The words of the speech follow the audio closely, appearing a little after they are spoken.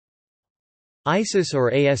Isis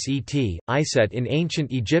or Aset, Iset in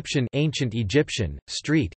Ancient Egyptian,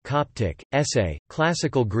 Street, Coptic, Essay,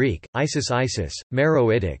 Classical Greek, Isis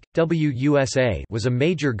Meroitic, Wusa was a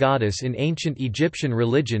major goddess in ancient Egyptian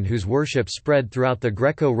religion whose worship spread throughout the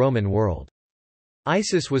Greco-Roman world.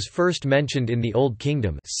 Isis was first mentioned in the Old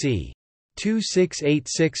Kingdom c.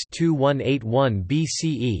 2686–2181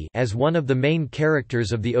 BCE as one of the main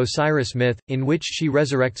characters of the Osiris myth, in which she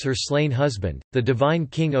resurrects her slain husband, the divine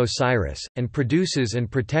king Osiris, and produces and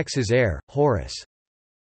protects his heir, Horus.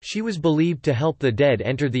 She was believed to help the dead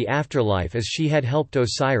enter the afterlife as she had helped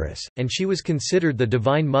Osiris, and she was considered the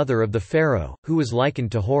divine mother of the pharaoh, who was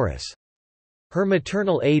likened to Horus. Her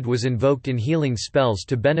maternal aid was invoked in healing spells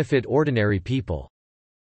to benefit ordinary people.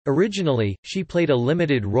 Originally, she played a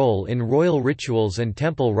limited role in royal rituals and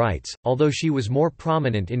temple rites, although she was more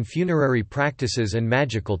prominent in funerary practices and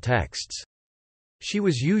magical texts. She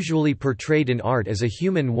was usually portrayed in art as a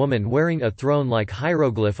human woman wearing a throne-like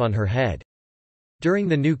hieroglyph on her head. During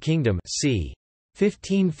the New Kingdom c.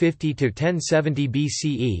 1550–1070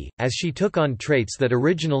 BCE, as she took on traits that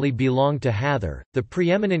originally belonged to Hathor, the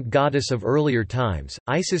preeminent goddess of earlier times,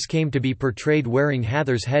 Isis came to be portrayed wearing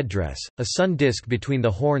Hathor's headdress, a sun disk between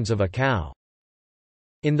the horns of a cow.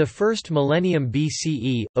 In the first millennium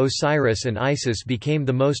BCE, Osiris and Isis became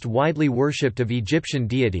the most widely worshipped of Egyptian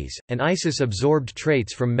deities, and Isis absorbed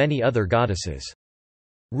traits from many other goddesses.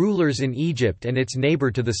 Rulers in Egypt and its neighbor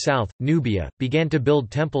to the south, Nubia, began to build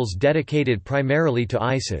temples dedicated primarily to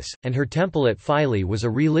Isis, and her temple at Philae was a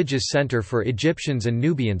religious center for Egyptians and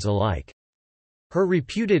Nubians alike. Her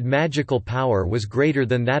reputed magical power was greater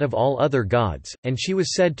than that of all other gods, and she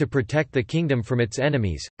was said to protect the kingdom from its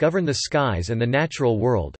enemies, govern the skies and the natural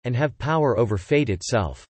world, and have power over fate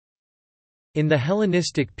itself. In the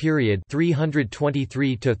Hellenistic period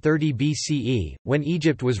 323–30 BCE, when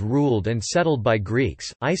Egypt was ruled and settled by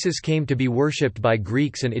Greeks, Isis came to be worshipped by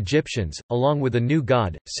Greeks and Egyptians, along with a new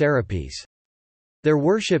god, Serapis. Their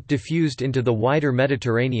worship diffused into the wider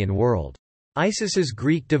Mediterranean world. Isis's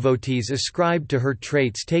Greek devotees ascribed to her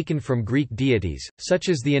traits taken from Greek deities, such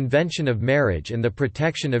as the invention of marriage and the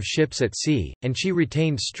protection of ships at sea, and she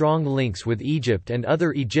retained strong links with Egypt and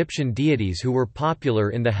other Egyptian deities who were popular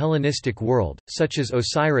in the Hellenistic world, such as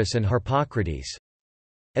Osiris and Harpocrates.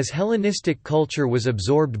 As Hellenistic culture was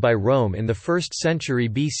absorbed by Rome in the 1st century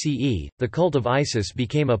BCE, the cult of Isis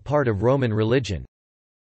became a part of Roman religion.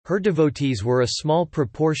 Her devotees were a small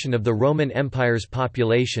proportion of the Roman Empire's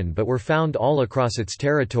population but were found all across its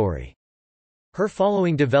territory. Her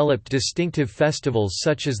following developed distinctive festivals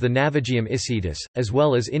such as the Navagium Isidis, as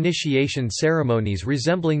well as initiation ceremonies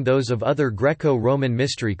resembling those of other Greco-Roman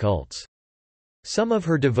mystery cults. Some of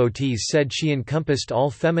her devotees said she encompassed all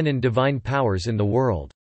feminine divine powers in the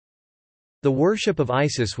world. The worship of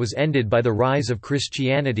Isis was ended by the rise of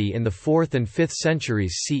Christianity in the 4th and 5th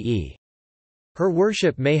centuries CE. Her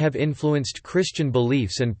worship may have influenced Christian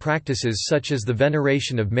beliefs and practices such as the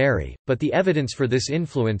veneration of Mary, but the evidence for this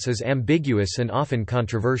influence is ambiguous and often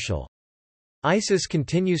controversial. Isis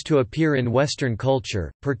continues to appear in Western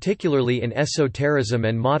culture, particularly in esotericism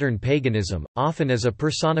and modern paganism, often as a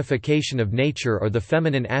personification of nature or the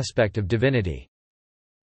feminine aspect of divinity.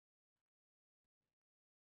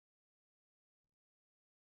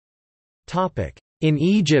 In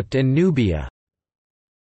Egypt and Nubia.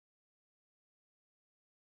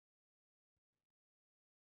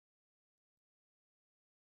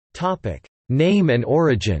 Name and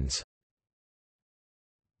origins.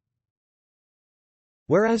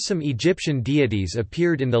 Whereas some Egyptian deities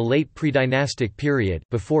appeared in the late pre-dynastic period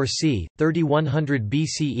before c. 3100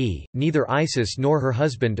 BCE, neither Isis nor her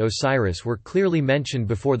husband Osiris were clearly mentioned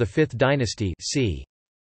before the 5th dynasty c.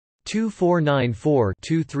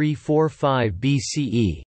 2494–2345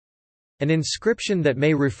 BCE. An inscription that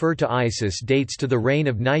may refer to Isis dates to the reign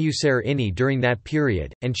of Niuser-Ini during that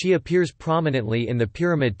period, and she appears prominently in the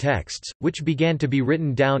pyramid texts, which began to be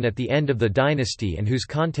written down at the end of the dynasty and whose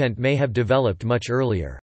content may have developed much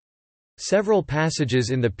earlier. Several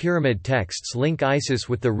passages in the pyramid texts link Isis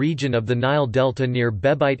with the region of the Nile Delta near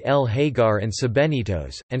Bebite el Hagar and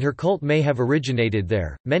Sebenitos, and her cult may have originated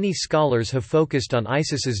there. Many scholars have focused on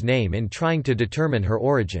Isis's name in trying to determine her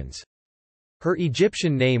origins. Her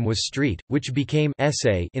Egyptian name was Street, which became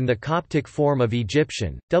Essay in the Coptic form of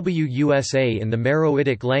Egyptian, Wusa in the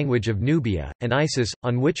Meroitic language of Nubia, and Isis,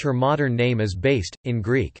 on which her modern name is based, in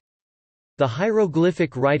Greek. The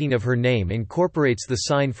hieroglyphic writing of her name incorporates the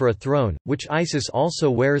sign for a throne, which Isis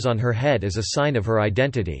also wears on her head as a sign of her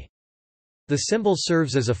identity. The symbol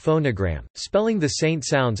serves as a phonogram, spelling the saint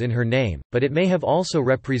sounds in her name, but it may have also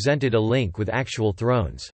represented a link with actual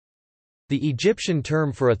thrones. The Egyptian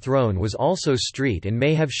term for a throne was also street and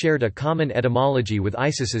may have shared a common etymology with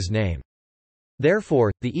Isis's name.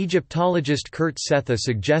 Therefore, the Egyptologist Kurt Sethe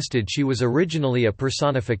suggested she was originally a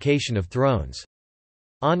personification of thrones.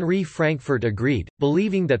 Henri Frankfurt agreed,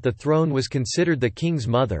 believing that the throne was considered the king's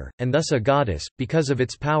mother, and thus a goddess, because of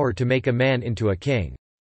its power to make a man into a king.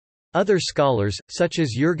 Other scholars, such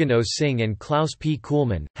as Jürgen O. Singh and Klaus P.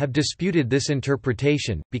 Kuhlmann, have disputed this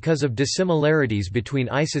interpretation, because of dissimilarities between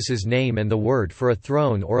Isis's name and the word for a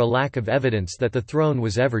throne or a lack of evidence that the throne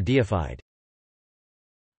was ever deified.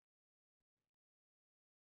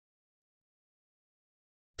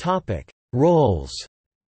 Roles.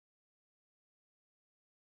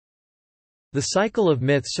 The cycle of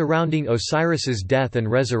myths surrounding Osiris's death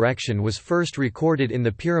and resurrection was first recorded in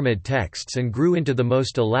the pyramid texts and grew into the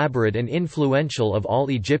most elaborate and influential of all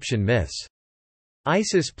Egyptian myths.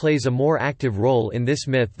 Isis plays a more active role in this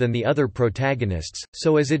myth than the other protagonists,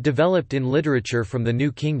 so as it developed in literature from the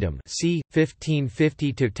New Kingdom c.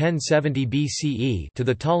 1550 to 1070 BCE to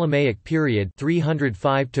the Ptolemaic period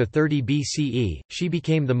 305 to 30 BCE, she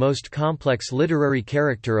became the most complex literary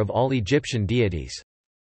character of all Egyptian deities.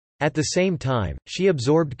 At the same time, she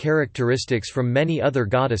absorbed characteristics from many other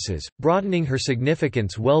goddesses, broadening her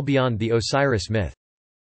significance well beyond the Osiris myth.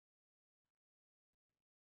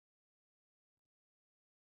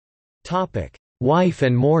 Wife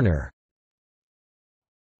and mourner.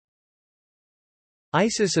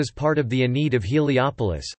 Isis is part of the Ennead of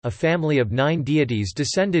Heliopolis, a family of 9 deities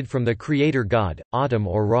descended from the creator god, Atum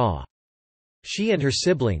or Ra. She and her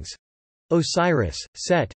siblings—Osiris,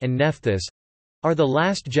 Set, and Nephthys, are the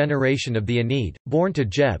last generation of the Ennead, born to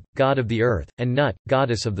Geb, god of the earth, and Nut,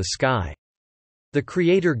 goddess of the sky. The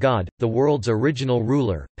creator god, the world's original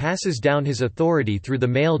ruler, passes down his authority through the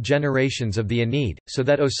male generations of the Ennead, so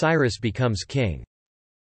that Osiris becomes king.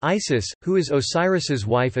 Isis, who is Osiris's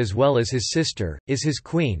wife as well as his sister, is his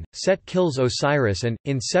queen. Set kills Osiris and,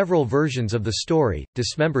 in several versions of the story,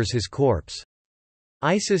 dismembers his corpse.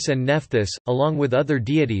 Isis and Nephthys, along with other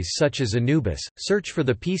deities such as Anubis, search for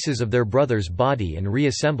the pieces of their brother's body and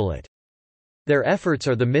reassemble it. Their efforts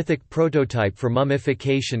are the mythic prototype for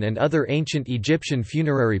mummification and other ancient Egyptian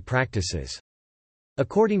funerary practices.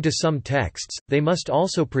 According to some texts, they must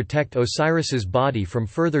also protect Osiris's body from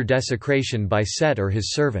further desecration by Set or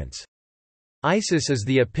his servants. Isis is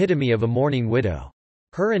the epitome of a mourning widow.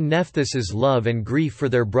 Her and Nephthys's love and grief for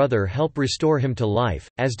their brother help restore him to life,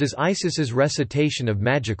 as does Isis's recitation of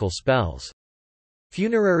magical spells.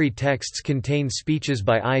 Funerary texts contain speeches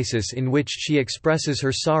by Isis in which she expresses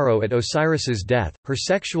her sorrow at Osiris's death, her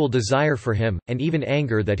sexual desire for him, and even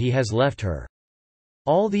anger that he has left her.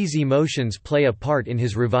 All these emotions play a part in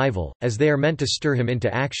his revival, as they are meant to stir him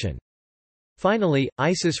into action. Finally,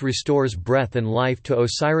 Isis restores breath and life to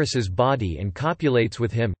Osiris's body and copulates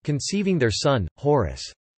with him, conceiving their son, Horus.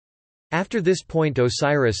 After this point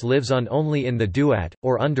Osiris lives on only in the Duat,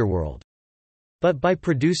 or underworld. But by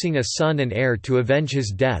producing a son and heir to avenge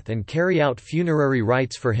his death and carry out funerary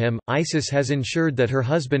rites for him, Isis has ensured that her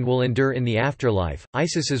husband will endure in the afterlife.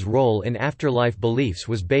 Isis's role in afterlife beliefs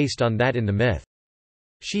was based on that in the myth.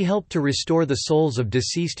 She helped to restore the souls of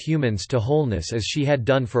deceased humans to wholeness as she had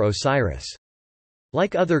done for Osiris.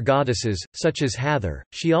 Like other goddesses, such as Hathor,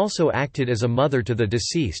 she also acted as a mother to the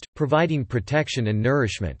deceased, providing protection and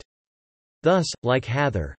nourishment. Thus, like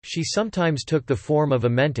Hathor, she sometimes took the form of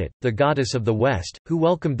Amentet, the goddess of the West, who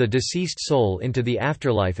welcomed the deceased soul into the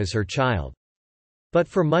afterlife as her child. But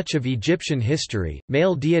for much of Egyptian history,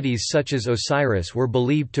 male deities such as Osiris were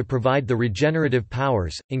believed to provide the regenerative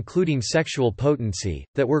powers, including sexual potency,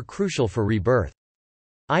 that were crucial for rebirth.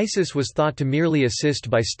 Isis was thought to merely assist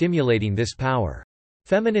by stimulating this power.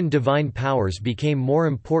 Feminine divine powers became more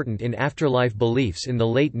important in afterlife beliefs in the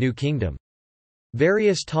late New Kingdom.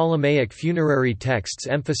 Various Ptolemaic funerary texts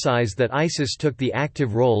emphasize that Isis took the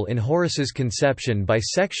active role in Horus's conception by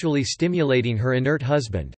sexually stimulating her inert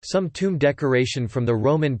husband. Some tomb decoration from the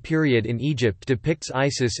Roman period in Egypt depicts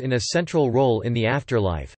Isis in a central role in the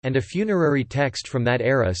afterlife, and a funerary text from that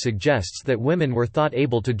era suggests that women were thought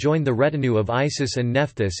able to join the retinue of Isis and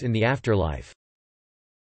Nephthys in the afterlife.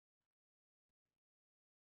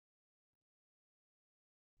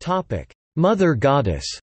 Mother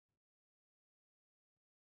goddess.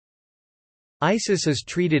 Isis is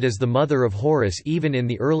treated as the mother of Horus even in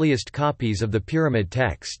the earliest copies of the pyramid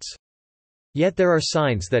texts. Yet there are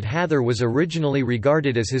signs that Hathor was originally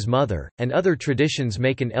regarded as his mother, and other traditions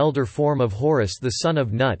make an elder form of Horus the son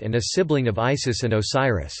of Nut and a sibling of Isis and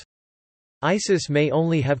Osiris. Isis may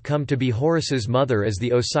only have come to be Horus's mother as the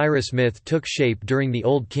Osiris myth took shape during the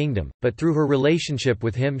Old Kingdom, but through her relationship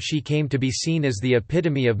with him she came to be seen as the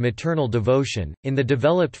epitome of maternal devotion. In the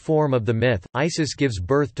developed form of the myth, Isis gives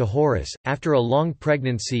birth to Horus, after a long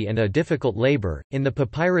pregnancy and a difficult labor, in the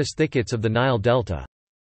papyrus thickets of the Nile Delta.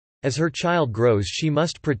 As her child grows she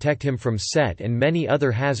must protect him from Set and many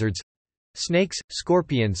other hazards—snakes,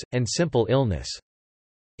 scorpions, and simple illness.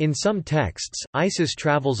 In some texts, Isis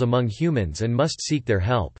travels among humans and must seek their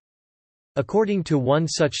help. According to one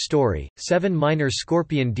such story, 7 minor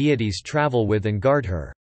scorpion deities travel with and guard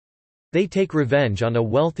her. They take revenge on a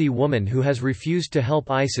wealthy woman who has refused to help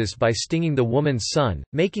Isis by stinging the woman's son,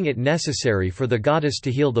 making it necessary for the goddess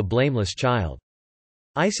to heal the blameless child.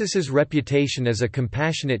 Isis's reputation as a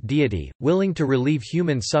compassionate deity, willing to relieve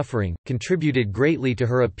human suffering, contributed greatly to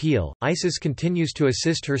her appeal. Isis continues to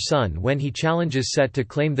assist her son when he challenges Set to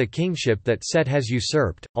claim the kingship that Set has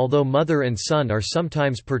usurped, although mother and son are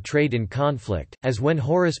sometimes portrayed in conflict, as when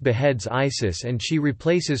Horus beheads Isis and she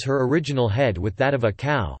replaces her original head with that of a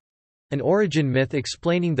cow. An origin myth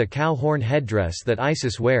explaining the cow horn headdress that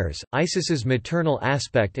Isis wears. Isis's maternal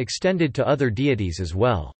aspect extended to other deities as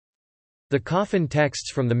well. The coffin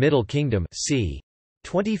texts from the Middle Kingdom c.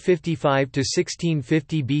 2055 to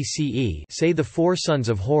 1650 BCE say the 4 sons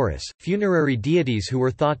of Horus, funerary deities who were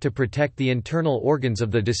thought to protect the internal organs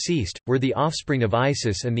of the deceased, were the offspring of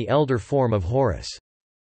Isis and the elder form of Horus.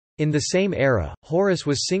 In the same era, Horus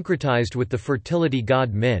was syncretized with the fertility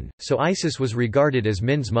god Min, so Isis was regarded as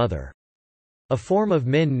Min's mother. A form of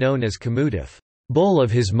Min known as Kamudif, bull of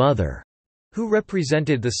his mother, who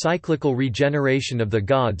represented the cyclical regeneration of the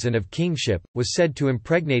gods and of kingship, was said to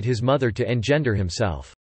impregnate his mother to engender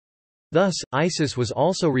himself. Thus, Isis was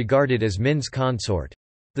also regarded as Min's consort.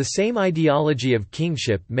 The same ideology of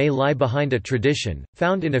kingship may lie behind a tradition,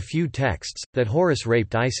 found in a few texts, that Horus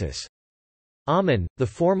raped Isis. Amun, the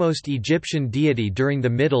foremost Egyptian deity during the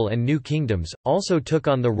Middle and New Kingdoms, also took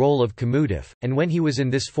on the role of Kamudif, and when he was in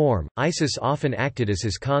this form, Isis often acted as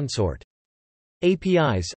his consort.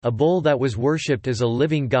 Apis, a bull that was worshipped as a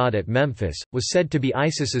living god at Memphis, was said to be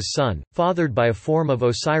Isis's son, fathered by a form of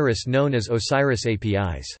Osiris known as Osiris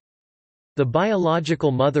Apis. The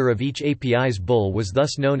biological mother of each Apis bull was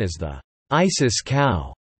thus known as the Isis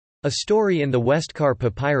cow. A story in the Westcar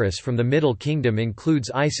papyrus from the Middle Kingdom includes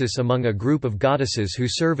Isis among a group of goddesses who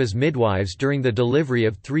serve as midwives during the delivery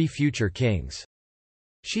of 3 future kings.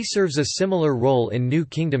 She serves a similar role in New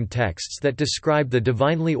Kingdom texts that describe the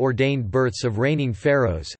divinely ordained births of reigning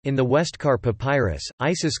pharaohs. In the Westcar papyrus,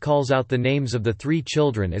 Isis calls out the names of the 3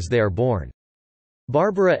 children as they are born.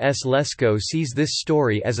 Barbara S. Lesko sees this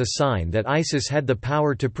story as a sign that Isis had the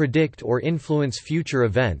power to predict or influence future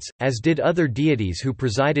events, as did other deities who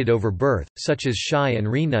presided over birth, such as Shai and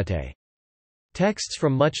Renute. Texts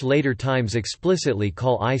from much later times explicitly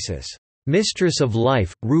call Isis, mistress of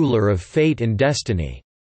life, ruler of fate and destiny,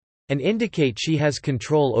 and indicate she has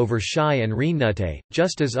control over Shai and Renute,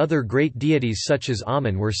 just as other great deities such as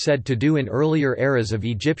Amun were said to do in earlier eras of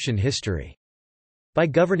Egyptian history. By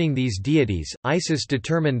governing these deities, Isis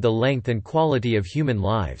determined the length and quality of human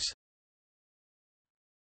lives.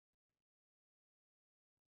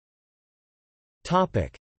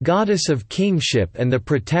 Goddess of kingship and the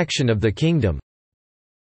protection of the kingdom.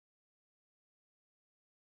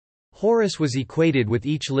 Horus was equated with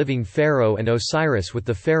each living pharaoh and Osiris with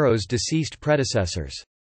the pharaoh's deceased predecessors.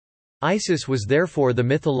 Isis was therefore the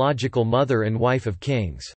mythological mother and wife of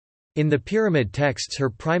kings. In the pyramid texts her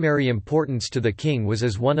primary importance to the king was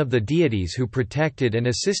as one of the deities who protected and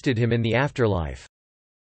assisted him in the afterlife.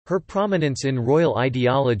 Her prominence in royal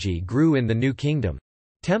ideology grew in the New Kingdom.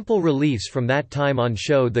 Temple reliefs from that time on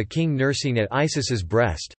show the king nursing at Isis's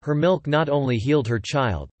breast. Her milk not only healed her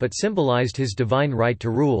child, but symbolized his divine right to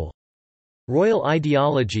rule. Royal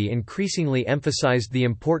ideology increasingly emphasized the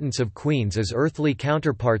importance of queens as earthly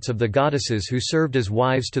counterparts of the goddesses who served as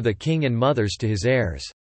wives to the king and mothers to his heirs.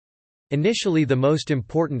 Initially the most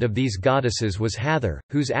important of these goddesses was Hathor,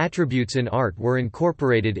 whose attributes in art were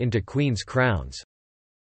incorporated into queens' crowns.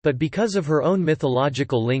 But because of her own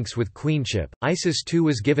mythological links with queenship, Isis too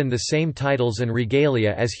was given the same titles and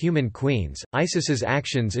regalia as human queens. Isis's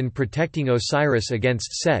actions in protecting Osiris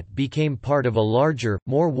against Set became part of a larger,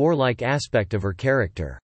 more warlike aspect of her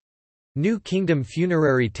character. New Kingdom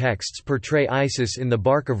funerary texts portray Isis in the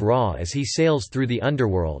bark of Ra as he sails through the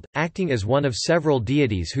underworld, acting as one of several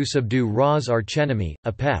deities who subdue Ra's archenemy,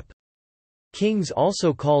 Apep. Kings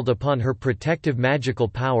also called upon her protective magical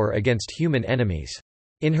power against human enemies.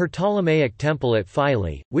 In her Ptolemaic temple at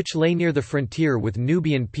Philae, which lay near the frontier with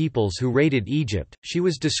Nubian peoples who raided Egypt, she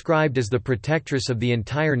was described as the protectress of the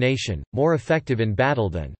entire nation, more effective in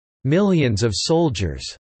battle than millions of soldiers,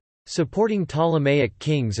 supporting Ptolemaic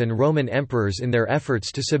kings and Roman emperors in their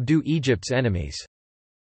efforts to subdue Egypt's enemies.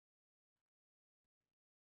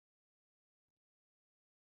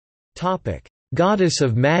 Goddess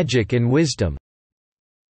of magic and wisdom.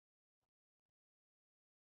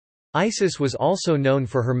 Isis was also known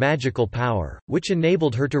for her magical power, which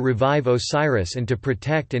enabled her to revive Osiris and to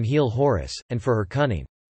protect and heal Horus, and for her cunning.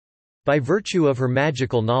 By virtue of her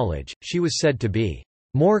magical knowledge, she was said to be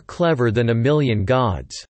more clever than a million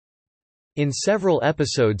gods. In several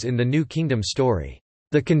episodes in the New Kingdom story,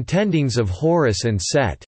 The Contendings of Horus and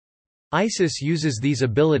Set, Isis uses these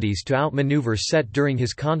abilities to outmaneuver Set during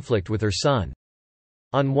his conflict with her son.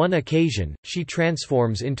 On one occasion, she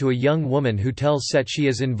transforms into a young woman who tells Set she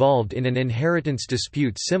is involved in an inheritance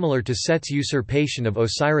dispute similar to Set's usurpation of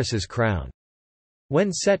Osiris's crown.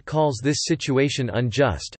 When Set calls this situation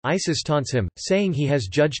unjust, Isis taunts him, saying he has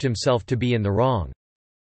judged himself to be in the wrong.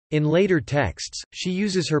 In later texts, she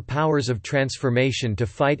uses her powers of transformation to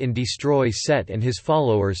fight and destroy Set and his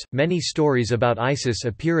followers. Many stories about Isis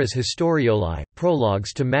appear as historioli,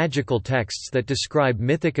 prologues to magical texts that describe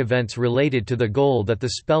mythic events related to the goal that the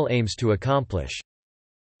spell aims to accomplish.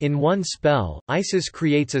 In one spell, Isis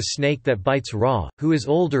creates a snake that bites Ra, who is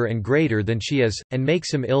older and greater than she is, and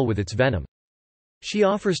makes him ill with its venom. She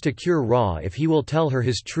offers to cure Ra if he will tell her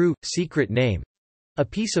his true, secret name, a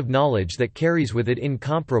piece of knowledge that carries with it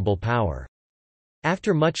incomparable power.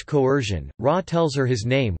 After much coercion, Ra tells her his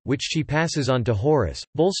name, which she passes on to Horus,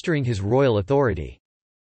 bolstering his royal authority.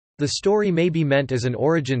 The story may be meant as an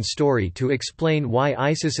origin story to explain why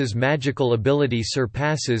Isis's magical ability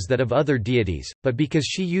surpasses that of other deities, but because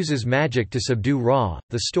she uses magic to subdue Ra,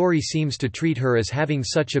 the story seems to treat her as having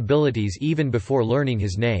such abilities even before learning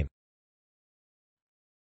his name.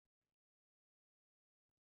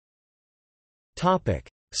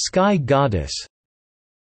 Sky goddess.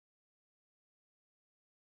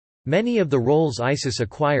 Many of the roles Isis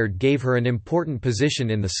acquired gave her an important position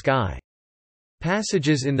in the sky.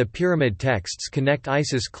 Passages in the pyramid texts connect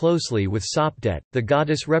Isis closely with Sopdet, the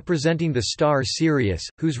goddess representing the star Sirius,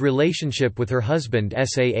 whose relationship with her husband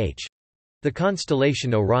Sah—the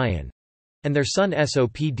constellation Orion—and their son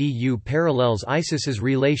Sopdu parallels Isis's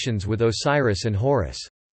relations with Osiris and Horus.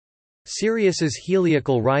 Sirius's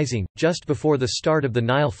heliacal rising, just before the start of the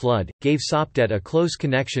Nile flood, gave Sopdet a close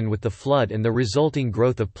connection with the flood and the resulting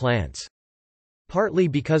growth of plants. Partly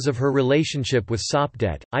because of her relationship with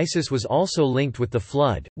Sopdet, Isis was also linked with the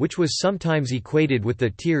flood, which was sometimes equated with the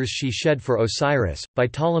tears she shed for Osiris. By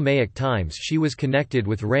Ptolemaic times she was connected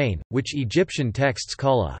with rain, which Egyptian texts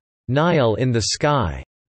call a Nile in the sky,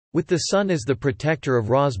 with the sun as the protector of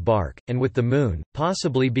Ra's bark, and with the moon,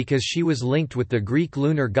 possibly because she was linked with the Greek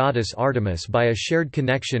lunar goddess Artemis by a shared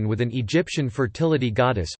connection with an Egyptian fertility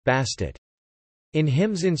goddess, Bastet. In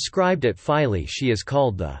hymns inscribed at Philae she is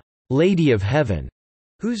called the Lady of Heaven,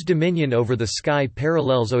 whose dominion over the sky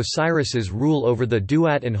parallels Osiris's rule over the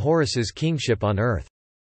Duat and Horus's kingship on earth.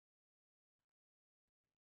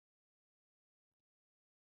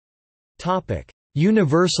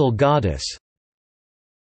 Universal goddess.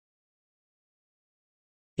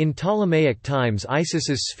 In Ptolemaic times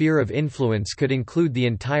Isis's sphere of influence could include the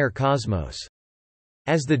entire cosmos.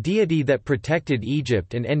 As the deity that protected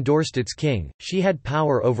Egypt and endorsed its king, she had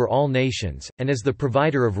power over all nations, and as the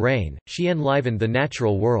provider of rain, she enlivened the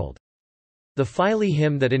natural world. The Philae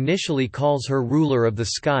hymn that initially calls her ruler of the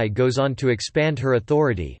sky goes on to expand her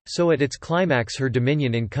authority, so at its climax her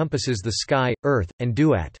dominion encompasses the sky, earth, and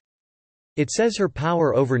Duat. It says her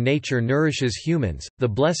power over nature nourishes humans, the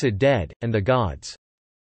blessed dead, and the gods.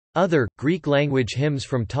 Other, Greek-language hymns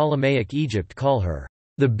from Ptolemaic Egypt call her,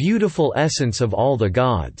 "the beautiful essence of all the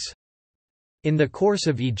gods." In the course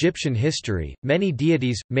of Egyptian history, many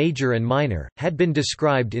deities, major and minor, had been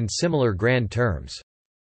described in similar grand terms.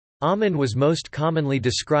 Amun was most commonly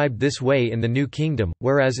described this way in the New Kingdom,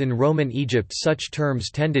 whereas in Roman Egypt such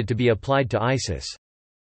terms tended to be applied to Isis.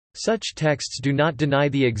 Such texts do not deny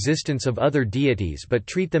the existence of other deities but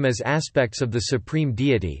treat them as aspects of the supreme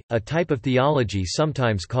deity, a type of theology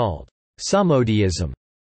sometimes called Pseumodeism.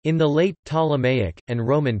 In the late, Ptolemaic, and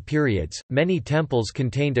Roman periods, many temples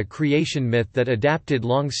contained a creation myth that adapted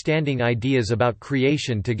long-standing ideas about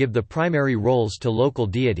creation to give the primary roles to local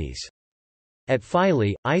deities. At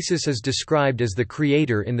Philae, Isis is described as the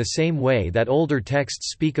creator in the same way that older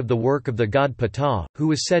texts speak of the work of the god Ptah, who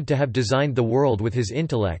was said to have designed the world with his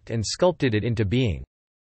intellect and sculpted it into being.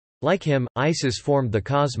 Like him, Isis formed the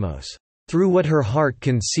cosmos, "through what her heart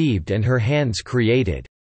conceived and her hands created."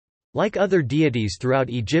 Like other deities throughout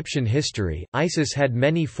Egyptian history, Isis had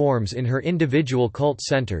many forms in her individual cult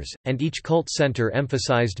centers, and each cult center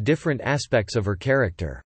emphasized different aspects of her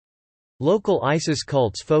character. Local Isis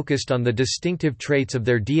cults focused on the distinctive traits of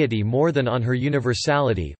their deity more than on her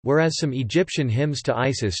universality, whereas some Egyptian hymns to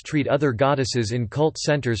Isis treat other goddesses in cult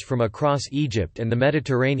centers from across Egypt and the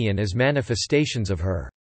Mediterranean as manifestations of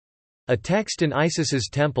her. A text in Isis's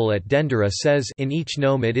temple at Dendera says, "In each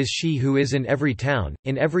nome it is she who is in every town,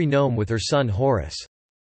 in every nome with her son Horus."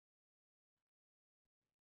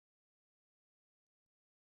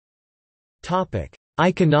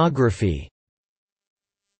 Iconography.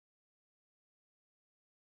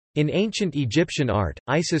 In ancient Egyptian art,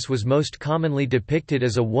 Isis was most commonly depicted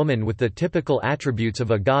as a woman with the typical attributes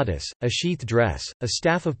of a goddess, a sheath dress, a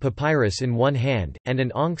staff of papyrus in one hand, and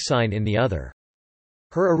an ankh sign in the other.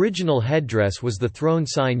 Her original headdress was the throne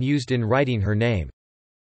sign used in writing her name.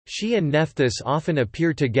 She and Nephthys often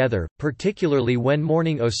appear together, particularly when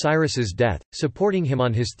mourning Osiris's death, supporting him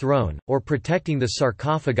on his throne, or protecting the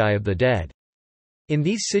sarcophagi of the dead. In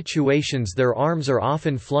these situations their arms are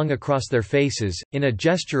often flung across their faces, in a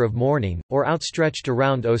gesture of mourning, or outstretched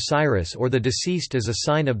around Osiris or the deceased as a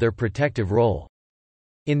sign of their protective role.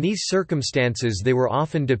 In these circumstances they were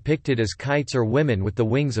often depicted as kites or women with the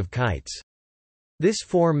wings of kites. This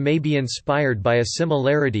form may be inspired by a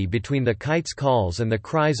similarity between the kite's calls and the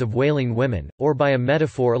cries of wailing women, or by a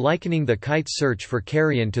metaphor likening the kite's search for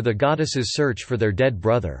carrion to the goddess's search for their dead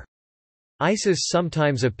brother. Isis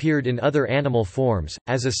sometimes appeared in other animal forms,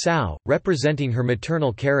 as a sow, representing her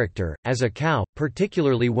maternal character, as a cow,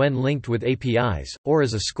 particularly when linked with Apis, or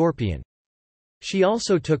as a scorpion. She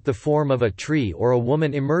also took the form of a tree or a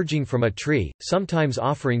woman emerging from a tree, sometimes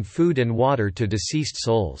offering food and water to deceased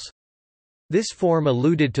souls. This form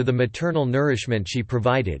alluded to the maternal nourishment she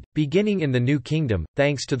provided. Beginning in the New Kingdom,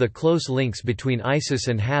 thanks to the close links between Isis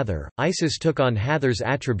and Hathor, Isis took on Hathor's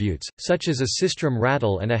attributes, such as a sistrum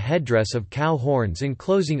rattle and a headdress of cow horns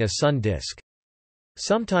enclosing a sun disk.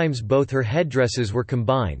 Sometimes both her headdresses were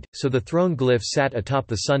combined, so the throne glyph sat atop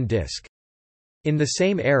the sun disk. In the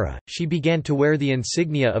same era, she began to wear the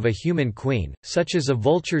insignia of a human queen, such as a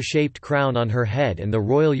vulture-shaped crown on her head and the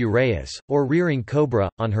royal uraeus, or rearing cobra,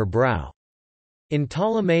 on her brow. In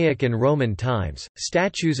Ptolemaic and Roman times,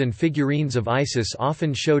 statues and figurines of Isis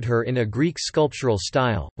often showed her in a Greek sculptural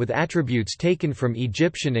style, with attributes taken from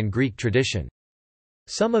Egyptian and Greek tradition.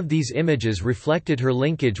 Some of these images reflected her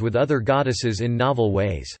linkage with other goddesses in novel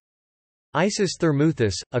ways. Isis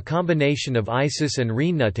Thermuthis, a combination of Isis and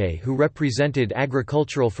Rinnutte who represented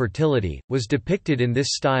agricultural fertility, was depicted in this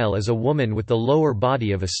style as a woman with the lower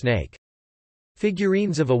body of a snake.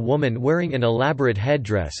 Figurines of a woman wearing an elaborate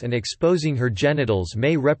headdress and exposing her genitals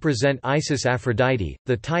may represent Isis Aphrodite.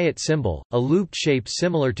 The Tayat symbol, a looped shape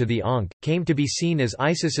similar to the ankh, came to be seen as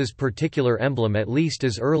Isis's particular emblem at least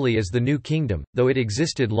as early as the New Kingdom, though it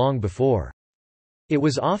existed long before. It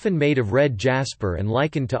was often made of red jasper and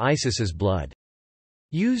likened to Isis's blood.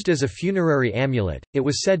 Used as a funerary amulet, it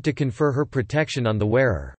was said to confer her protection on the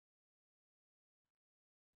wearer.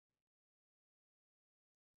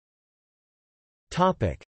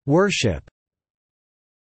 Worship.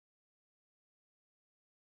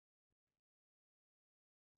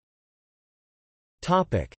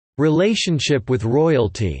 Relationship with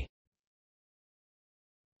royalty.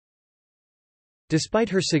 Despite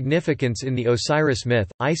her significance in the Osiris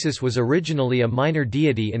myth, Isis was originally a minor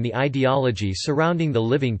deity in the ideology surrounding the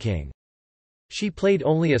living king. She played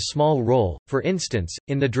only a small role, for instance,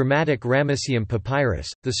 in the dramatic Ramesseum papyrus,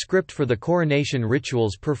 the script for the coronation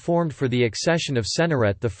rituals performed for the accession of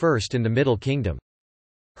Senusret I in the Middle Kingdom.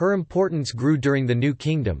 Her importance grew during the New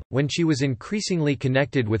Kingdom, when she was increasingly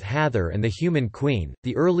connected with Hathor and the human queen.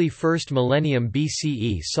 The early 1st millennium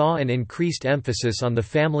BCE saw an increased emphasis on the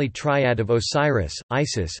family triad of Osiris,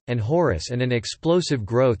 Isis, and Horus and an explosive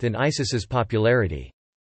growth in Isis's popularity.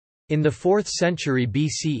 In the 4th century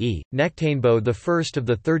BCE, Nectanebo I of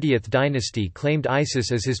the 30th dynasty claimed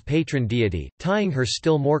Isis as his patron deity, tying her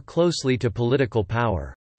still more closely to political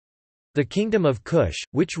power. The Kingdom of Kush,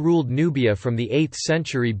 which ruled Nubia from the 8th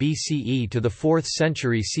century BCE to the 4th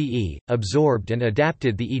century CE, absorbed and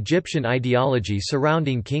adapted the Egyptian ideology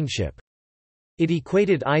surrounding kingship. It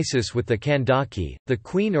equated Isis with the Kandake, the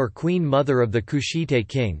queen or queen mother of the Kushite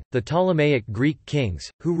king. The Ptolemaic Greek kings,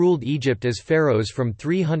 who ruled Egypt as pharaohs from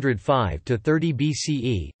 305 to 30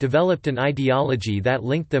 BCE, developed an ideology that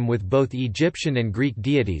linked them with both Egyptian and Greek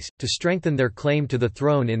deities, to strengthen their claim to the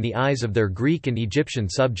throne in the eyes of their Greek and Egyptian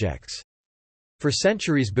subjects. For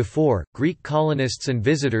centuries before, Greek colonists and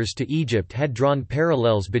visitors to Egypt had drawn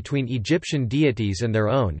parallels between Egyptian deities and their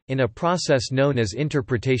own, in a process known as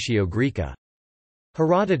Interpretatio Graeca.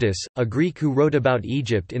 Herodotus, a Greek who wrote about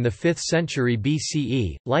Egypt in the 5th century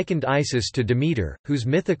BCE, likened Isis to Demeter, whose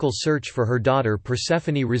mythical search for her daughter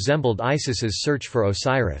Persephone resembled Isis's search for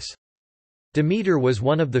Osiris. Demeter was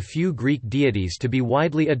one of the few Greek deities to be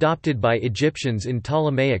widely adopted by Egyptians in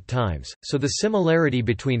Ptolemaic times, so the similarity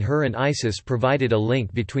between her and Isis provided a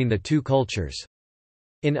link between the two cultures.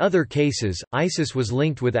 In other cases, Isis was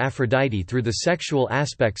linked with Aphrodite through the sexual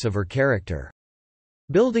aspects of her character.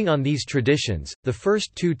 Building on these traditions, the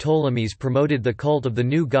first two Ptolemies promoted the cult of the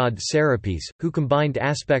new god Serapis, who combined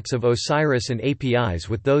aspects of Osiris and Apis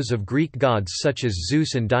with those of Greek gods such as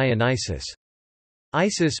Zeus and Dionysus.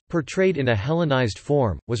 Isis, portrayed in a Hellenized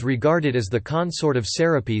form, was regarded as the consort of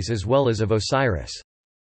Serapis as well as of Osiris.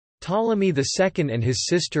 Ptolemy II and his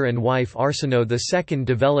sister and wife Arsinoe II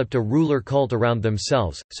developed a ruler cult around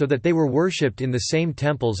themselves, so that they were worshipped in the same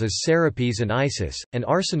temples as Serapis and Isis, and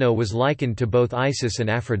Arsinoe was likened to both Isis and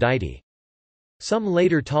Aphrodite. Some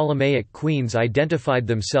later Ptolemaic queens identified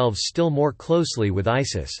themselves still more closely with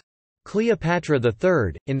Isis. Cleopatra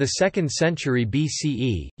III, in the 2nd century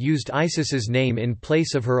BCE, used Isis's name in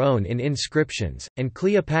place of her own in inscriptions, and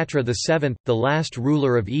Cleopatra VII, the last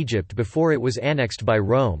ruler of Egypt before it was annexed by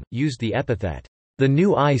Rome, used the epithet, "the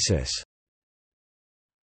new Isis."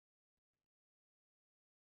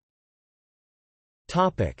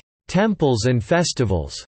 Temples and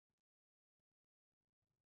festivals.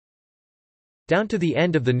 Down to the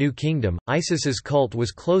end of the New Kingdom, Isis's cult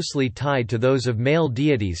was closely tied to those of male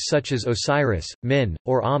deities such as Osiris, Min,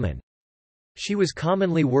 or Amun. She was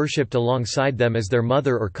commonly worshipped alongside them as their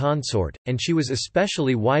mother or consort, and she was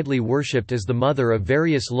especially widely worshipped as the mother of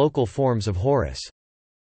various local forms of Horus.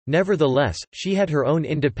 Nevertheless, she had her own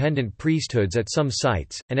independent priesthoods at some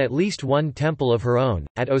sites, and at least one temple of her own,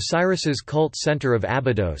 at Osiris's cult center of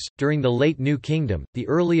Abydos. During the late New Kingdom, the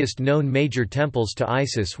earliest known major temples to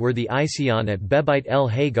Isis were the Ision at Bebeit el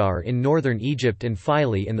Hagar in northern Egypt and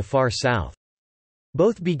Philae in the far south.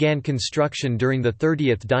 Both began construction during the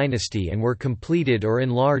 30th dynasty and were completed or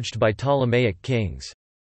enlarged by Ptolemaic kings.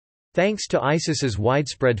 Thanks to Isis's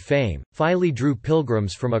widespread fame, Philae drew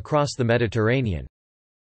pilgrims from across the Mediterranean.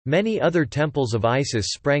 Many other temples of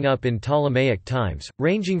Isis sprang up in Ptolemaic times,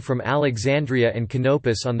 ranging from Alexandria and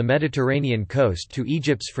Canopus on the Mediterranean coast to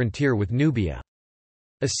Egypt's frontier with Nubia.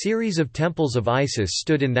 A series of temples of Isis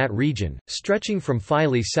stood in that region, stretching from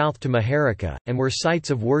Philae south to Maharika, and were sites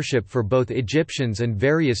of worship for both Egyptians and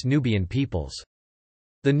various Nubian peoples.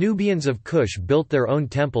 The Nubians of Kush built their own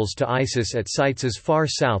temples to Isis at sites as far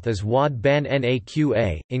south as Wad Ban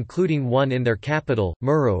Naqa, including one in their capital,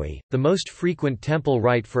 Meroe. The most frequent temple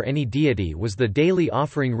rite for any deity was the daily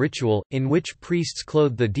offering ritual, in which priests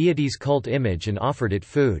clothed the deity's cult image and offered it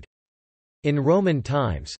food. In Roman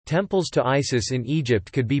times, temples to Isis in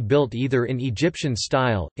Egypt could be built either in Egyptian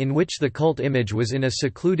style, in which the cult image was in a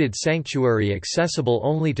secluded sanctuary accessible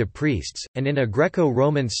only to priests, and in a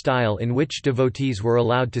Greco-Roman style in which devotees were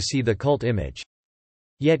allowed to see the cult image.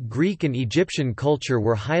 Yet Greek and Egyptian culture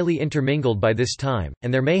were highly intermingled by this time,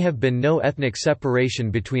 and there may have been no ethnic separation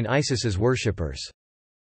between Isis's worshippers.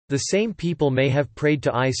 The same people may have prayed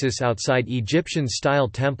to Isis outside Egyptian-style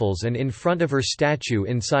temples and in front of her statue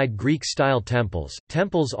inside Greek-style temples.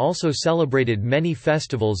 Temples also celebrated many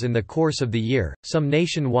festivals in the course of the year, some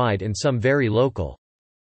nationwide and some very local.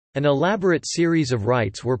 An elaborate series of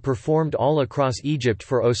rites were performed all across Egypt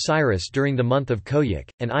for Osiris during the month of Koyuk,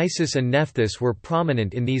 and Isis and Nephthys were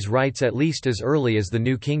prominent in these rites at least as early as the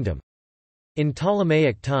New Kingdom. In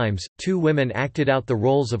Ptolemaic times, two women acted out the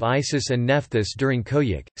roles of Isis and Nephthys during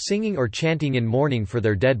Koyuk, singing or chanting in mourning for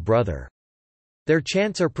their dead brother. Their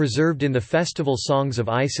chants are preserved in the festival songs of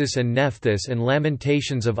Isis and Nephthys and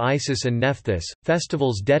lamentations of Isis and Nephthys.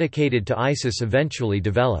 Festivals dedicated to Isis eventually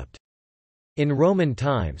developed. In Roman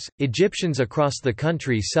times, Egyptians across the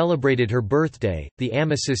country celebrated her birthday, the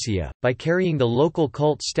Amicisia, by carrying the local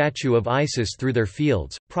cult statue of Isis through their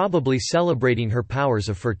fields, probably celebrating her powers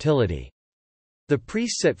of fertility. The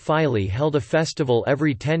priests at Philae held a festival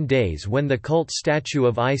every 10 days when the cult statue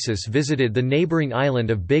of Isis visited the neighboring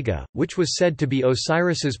island of Biga, which was said to be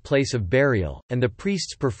Osiris's place of burial, and the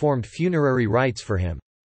priests performed funerary rites for him.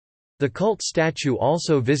 The cult statue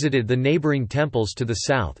also visited the neighboring temples to the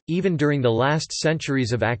south, even during the last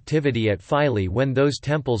centuries of activity at Philae when those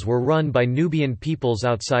temples were run by Nubian peoples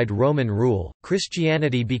outside Roman rule.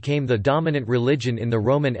 Christianity became the dominant religion in the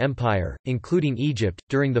Roman Empire, including Egypt,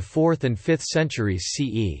 during the 4th and 5th centuries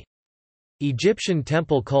CE. Egyptian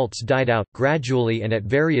temple cults died out, gradually and at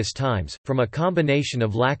various times, from a combination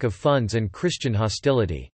of lack of funds and Christian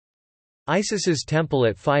hostility. Isis's temple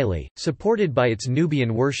at Philae, supported by its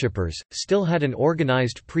Nubian worshippers, still had an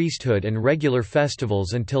organized priesthood and regular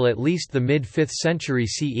festivals until at least the mid-5th century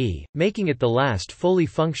CE, making it the last fully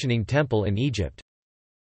functioning temple in Egypt.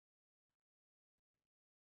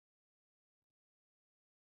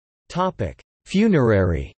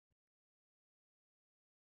 Funerary.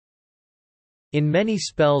 In many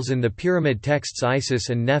spells in the pyramid texts, Isis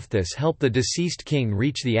and Nephthys help the deceased king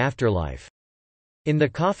reach the afterlife. In the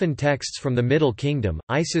coffin texts from the Middle Kingdom,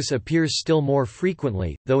 Isis appears still more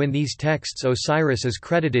frequently, though in these texts Osiris is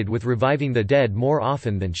credited with reviving the dead more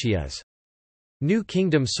often than she is. New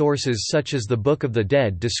Kingdom sources such as the Book of the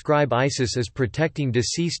Dead describe Isis as protecting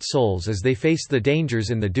deceased souls as they face the dangers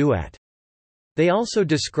in the duat. They also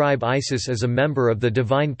describe Isis as a member of the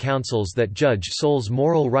divine councils that judge souls'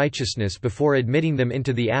 moral righteousness before admitting them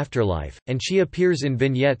into the afterlife, and she appears in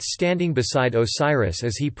vignettes standing beside Osiris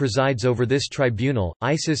as he presides over this tribunal.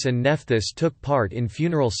 Isis and Nephthys took part in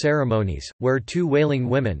funeral ceremonies, where two wailing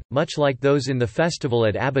women, much like those in the festival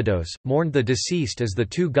at Abydos, mourned the deceased as the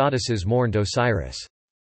two goddesses mourned Osiris.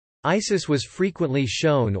 Isis was frequently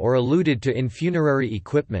shown or alluded to in funerary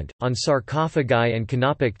equipment, on sarcophagi and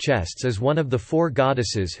canopic chests as one of the four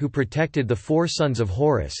goddesses who protected the four sons of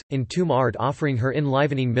Horus, in tomb art offering her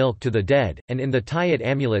enlivening milk to the dead, and in the Tayat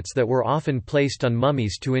amulets that were often placed on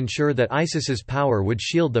mummies to ensure that Isis's power would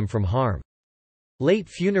shield them from harm. Late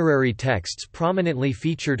funerary texts prominently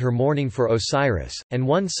featured her mourning for Osiris, and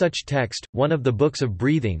one such text, one of the Books of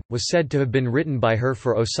Breathing, was said to have been written by her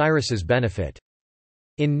for Osiris's benefit.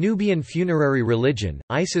 In Nubian funerary religion,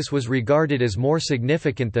 Isis was regarded as more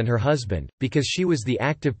significant than her husband, because she was the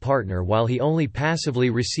active partner while he only passively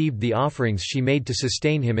received the offerings she made to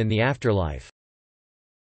sustain him in the afterlife.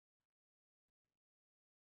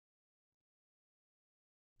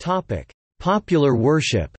 Popular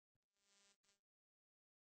worship.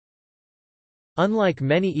 Unlike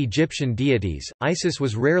many Egyptian deities, Isis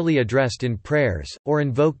was rarely addressed in prayers, or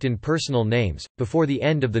invoked in personal names, before the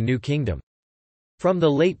end of the New Kingdom. From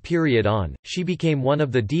the late period on, she became one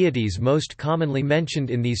of the deities most commonly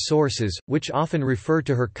mentioned in these sources, which often refer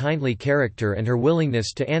to her kindly character and her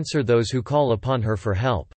willingness to answer those who call upon her for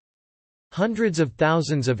help. Hundreds of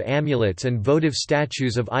thousands of amulets and votive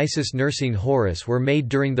statues of Isis nursing Horus were made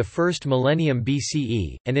during the first millennium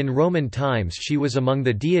BCE, and in Roman times she was among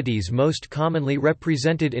the deities most commonly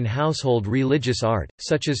represented in household religious art,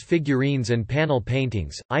 such as figurines and panel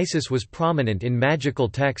paintings. Isis was prominent in magical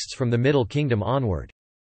texts from the Middle Kingdom onward.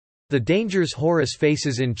 The dangers Horus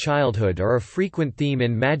faces in childhood are a frequent theme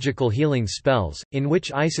in magical healing spells, in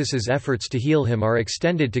which Isis's efforts to heal him are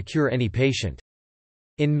extended to cure any patient.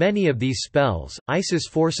 In many of these spells, Isis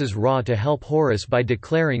forces Ra to help Horus by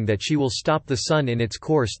declaring that she will stop the sun in its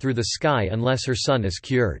course through the sky unless her son is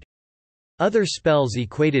cured. Other spells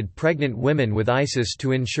equated pregnant women with Isis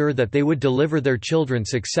to ensure that they would deliver their children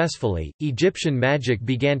successfully. Egyptian magic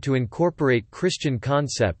began to incorporate Christian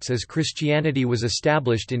concepts as Christianity was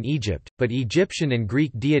established in Egypt, but Egyptian and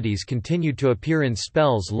Greek deities continued to appear in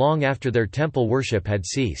spells long after their temple worship had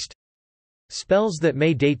ceased. Spells that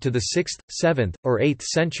may date to the 6th, 7th, or 8th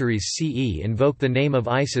centuries CE invoke the name of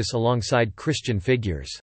Isis alongside Christian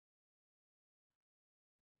figures.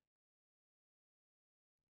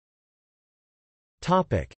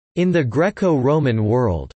 In the Greco-Roman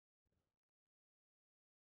world.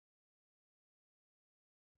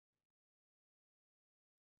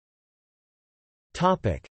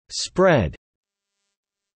 Spread.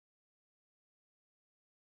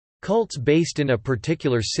 Cults based in a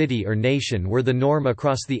particular city or nation were the norm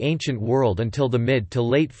across the ancient world until the mid to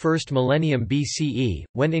late 1st millennium BCE,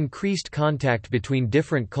 when increased contact between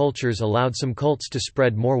different cultures allowed some cults to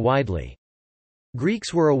spread more widely.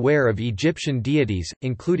 Greeks were aware of Egyptian deities,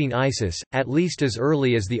 including Isis, at least as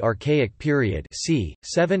early as the Archaic period c.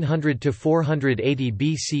 700 to 480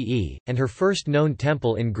 BCE, and her first known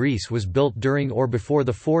temple in Greece was built during or before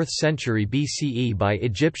the 4th century BCE by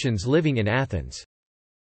Egyptians living in Athens.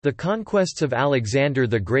 The conquests of Alexander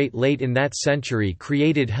the Great late in that century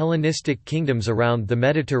created Hellenistic kingdoms around the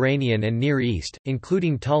Mediterranean and Near East,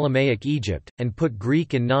 including Ptolemaic Egypt, and put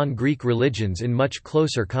Greek and non-Greek religions in much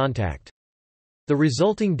closer contact. The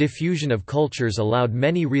resulting diffusion of cultures allowed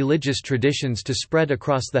many religious traditions to spread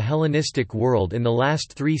across the Hellenistic world in the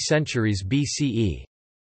last 3 centuries BCE.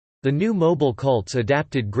 The new mobile cults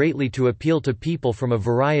adapted greatly to appeal to people from a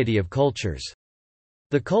variety of cultures.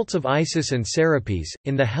 The cults of Isis and Serapis,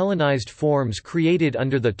 in the Hellenized forms created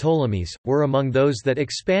under the Ptolemies, were among those that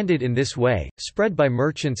expanded in this way, spread by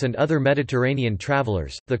merchants and other Mediterranean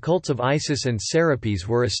travelers. The cults of Isis and Serapis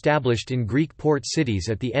were established in Greek port cities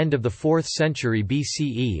at the end of the 4th century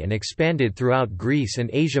BCE and expanded throughout Greece and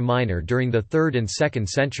Asia Minor during the 3rd and 2nd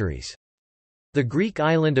centuries. The Greek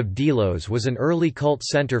island of Delos was an early cult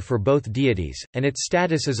center for both deities, and its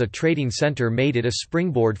status as a trading center made it a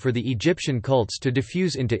springboard for the Egyptian cults to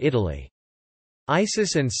diffuse into Italy.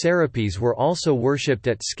 Isis and Serapis were also worshipped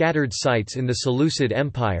at scattered sites in the Seleucid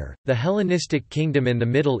Empire, the Hellenistic kingdom in the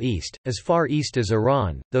Middle East, as far east as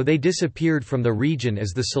Iran, though they disappeared from the region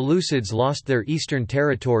as the Seleucids lost their eastern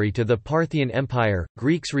territory to the Parthian Empire.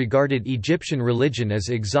 Greeks regarded Egyptian religion as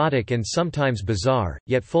exotic and sometimes bizarre,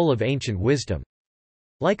 yet full of ancient wisdom.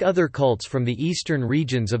 Like other cults from the eastern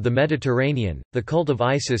regions of the Mediterranean, the cult of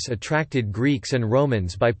Isis attracted Greeks and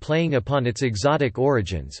Romans by playing upon its exotic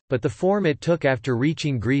origins, but the form it took after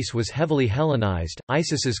reaching Greece was heavily Hellenized.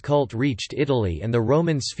 Isis's cult reached Italy and the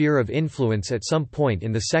Roman sphere of influence at some point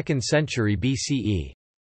in the 2nd century BCE.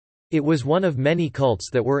 It was one of many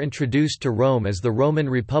cults that were introduced to Rome as the Roman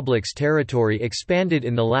Republic's territory expanded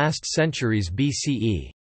in the last centuries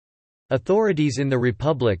BCE. Authorities in the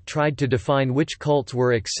Republic tried to define which cults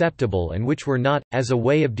were acceptable and which were not, as a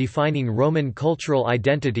way of defining Roman cultural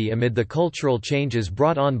identity amid the cultural changes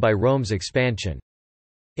brought on by Rome's expansion.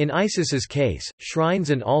 In Isis's case, shrines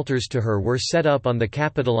and altars to her were set up on the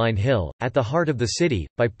Capitoline Hill, at the heart of the city,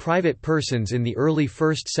 by private persons in the early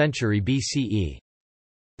 1st century BCE.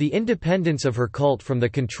 The independence of her cult from the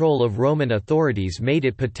control of Roman authorities made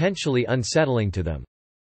it potentially unsettling to them.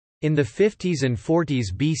 In the 50s and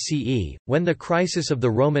 40s BCE, when the crisis of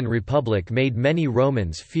the Roman Republic made many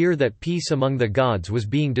Romans fear that peace among the gods was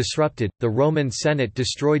being disrupted, the Roman Senate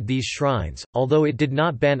destroyed these shrines. Although it did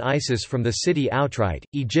not ban Isis from the city outright,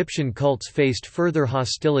 Egyptian cults faced further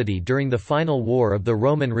hostility during the final war of the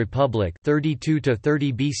Roman Republic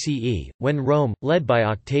 32–30 BCE, when Rome, led by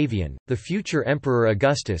Octavian, the future Emperor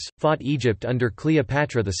Augustus, fought Egypt under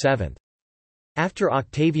Cleopatra VII. After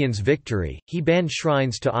Octavian's victory, he banned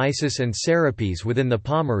shrines to Isis and Serapis within the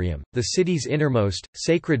Pomerium, the city's innermost,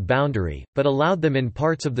 sacred boundary, but allowed them in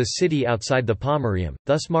parts of the city outside the Pomerium,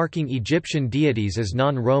 thus marking Egyptian deities as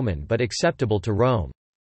non-Roman but acceptable to Rome.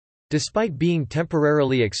 Despite being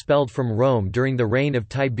temporarily expelled from Rome during the reign of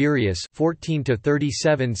Tiberius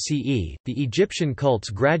 14–37 CE, the Egyptian cults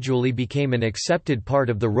gradually became an accepted part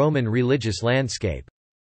of the Roman religious landscape.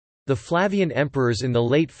 The Flavian emperors in the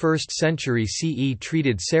late 1st century CE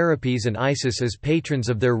treated Serapis and Isis as patrons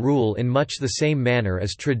of their rule in much the same manner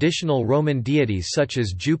as traditional Roman deities such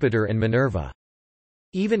as Jupiter and Minerva.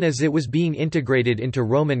 Even as it was being integrated into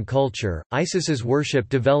Roman culture, Isis's worship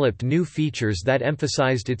developed new features that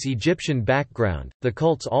emphasized its Egyptian background. The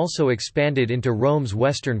cults also expanded into Rome's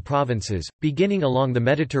western provinces, beginning along the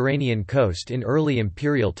Mediterranean coast in early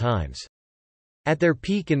imperial times. At their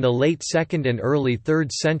peak in the late 2nd and early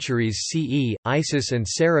 3rd centuries CE, Isis and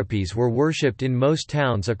Serapis were worshipped in most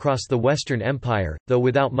towns across the Western Empire, though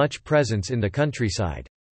without much presence in the countryside.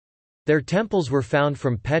 Their temples were found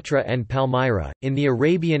from Petra and Palmyra, in the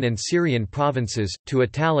Arabian and Syrian provinces, to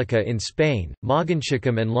Italica in Spain,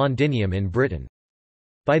 Mogontiacum and Londinium in Britain.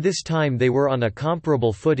 By this time they were on a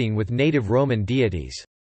comparable footing with native Roman deities.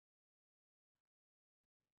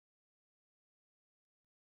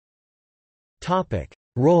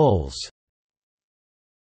 Roles.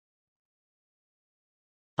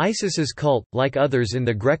 Isis's cult, like others in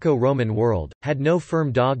the Greco-Roman world, had no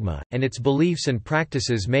firm dogma, and its beliefs and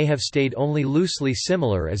practices may have stayed only loosely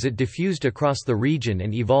similar as it diffused across the region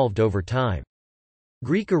and evolved over time.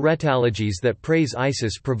 Greek aretalogies that praise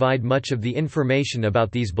Isis provide much of the information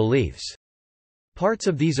about these beliefs. Parts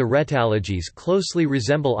of these aretalogies closely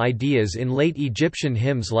resemble ideas in late Egyptian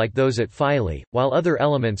hymns like those at Philae, while other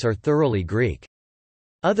elements are thoroughly Greek.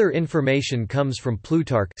 Other information comes from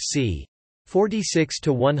Plutarch c.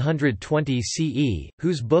 46–120 CE,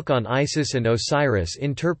 whose book on Isis and Osiris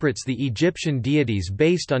interprets the Egyptian deities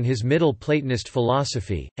based on his Middle Platonist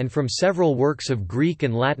philosophy, and from several works of Greek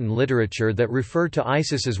and Latin literature that refer to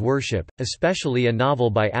Isis's worship, especially a novel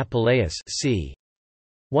by Apuleius c.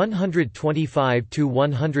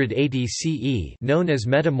 125–180 CE known as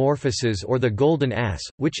Metamorphoses or the Golden Ass,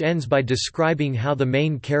 which ends by describing how the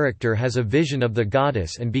main character has a vision of the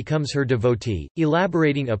goddess and becomes her devotee,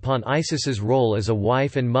 elaborating upon Isis's role as a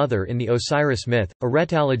wife and mother in the Osiris myth.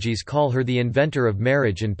 Aretalogies call her the inventor of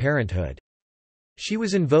marriage and parenthood. She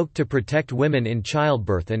was invoked to protect women in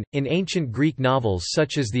childbirth and, in ancient Greek novels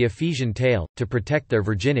such as the Ephesian Tale, to protect their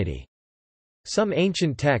virginity. Some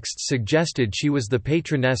ancient texts suggested she was the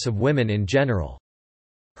patroness of women in general.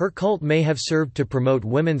 Her cult may have served to promote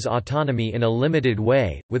women's autonomy in a limited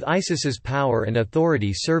way, with Isis's power and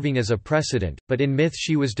authority serving as a precedent, but in myth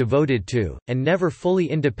she was devoted to, and never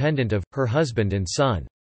fully independent of, her husband and son.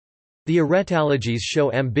 The aretalogies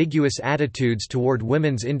show ambiguous attitudes toward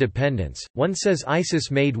women's independence. One says Isis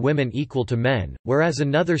made women equal to men, whereas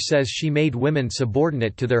another says she made women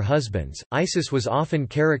subordinate to their husbands. Isis was often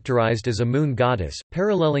characterized as a moon goddess,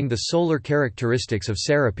 paralleling the solar characteristics of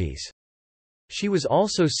Serapis. She was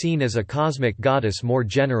also seen as a cosmic goddess more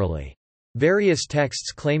generally. Various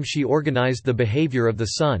texts claim she organized the behavior of the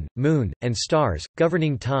sun, moon, and stars,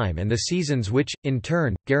 governing time and the seasons which, in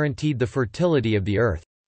turn, guaranteed the fertility of the earth.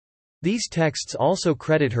 These texts also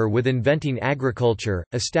credit her with inventing agriculture,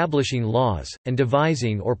 establishing laws, and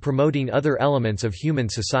devising or promoting other elements of human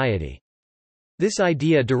society. This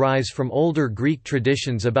idea derives from older Greek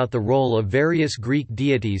traditions about the role of various Greek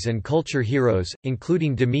deities and culture heroes,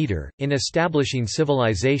 including Demeter, in establishing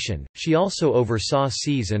civilization. She also oversaw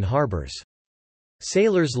seas and harbors.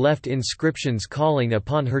 Sailors left inscriptions calling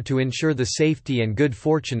upon her to ensure the safety and good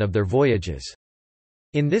fortune of their voyages.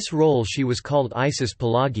 In this role she was called Isis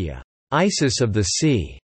Pelagia, Isis of the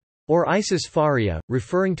sea, or Isis Pharia,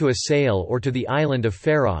 referring to a sail or to the island of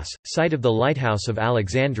Pharos, site of the lighthouse of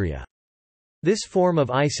Alexandria. This form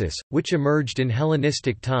of Isis, which emerged in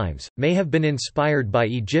Hellenistic times, may have been inspired by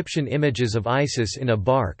Egyptian images of Isis in a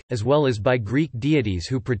bark, as well as by Greek deities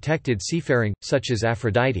who protected seafaring, such as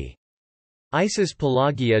Aphrodite. Isis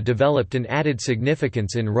Pelagia developed an added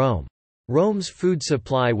significance in Rome. Rome's food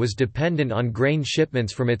supply was dependent on grain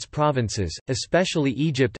shipments from its provinces, especially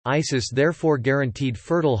Egypt. Isis therefore guaranteed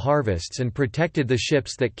fertile harvests and protected the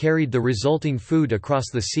ships that carried the resulting food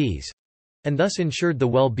across the seas, and thus ensured the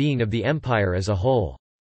well-being of the empire as a whole.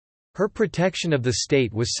 Her protection of the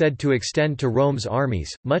state was said to extend to Rome's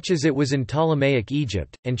armies, much as it was in Ptolemaic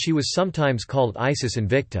Egypt, and she was sometimes called Isis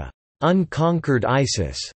Invicta, unconquered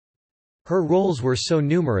Isis. Her roles were so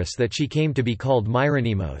numerous that she came to be called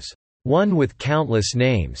Myronimos, one with countless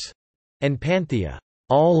names, and Panthea,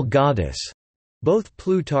 all-goddess. Both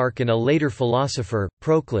Plutarch and a later philosopher,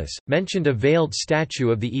 Proclus, mentioned a veiled statue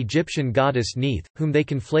of the Egyptian goddess Neith, whom they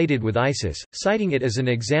conflated with Isis, citing it as an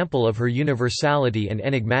example of her universality and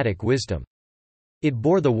enigmatic wisdom. It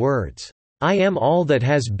bore the words, "I am all that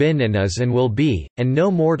has been and is and will be, and no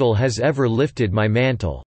mortal has ever lifted my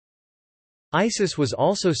mantle." Isis was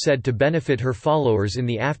also said to benefit her followers in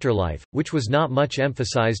the afterlife, which was not much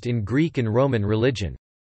emphasized in Greek and Roman religion.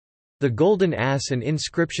 The golden ass and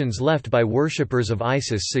inscriptions left by worshippers of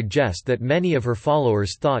Isis suggest that many of her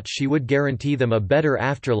followers thought she would guarantee them a better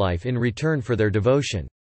afterlife in return for their devotion.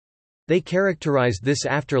 They characterized this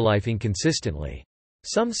afterlife inconsistently.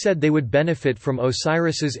 Some said they would benefit from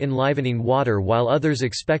Osiris's enlivening water, while others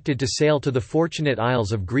expected to sail to the Fortunate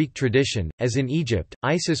Isles of Greek tradition. As in Egypt,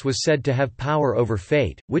 Isis was said to have power over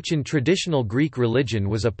fate, which in traditional Greek religion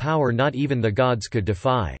was a power not even the gods could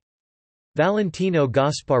defy. Valentino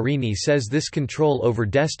Gasparini says this control over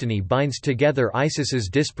destiny binds together Isis's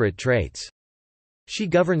disparate traits. She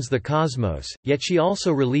governs the cosmos, yet she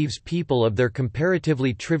also relieves people of their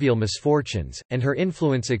comparatively trivial misfortunes, and her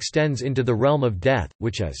influence extends into the realm of death,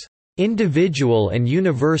 which is individual and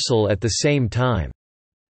universal at the same time.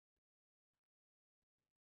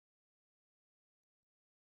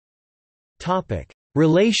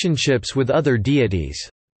 Relationships with other deities.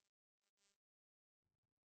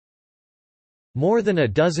 More than a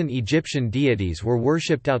dozen Egyptian deities were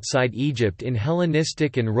worshipped outside Egypt in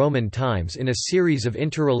Hellenistic and Roman times in a series of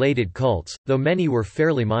interrelated cults, though many were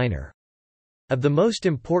fairly minor. Of the most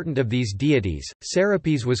important of these deities,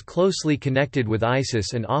 Serapis was closely connected with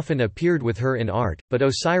Isis and often appeared with her in art, but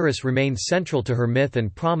Osiris remained central to her myth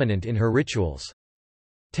and prominent in her rituals.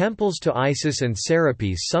 Temples to Isis and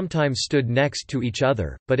Serapis sometimes stood next to each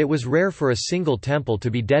other, but it was rare for a single temple to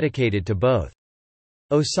be dedicated to both.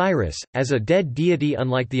 Osiris, as a dead deity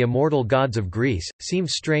unlike the immortal gods of Greece, seemed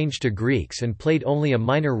strange to Greeks and played only a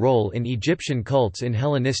minor role in Egyptian cults in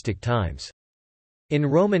Hellenistic times. In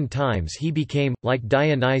Roman times he became, like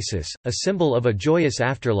Dionysus, a symbol of a joyous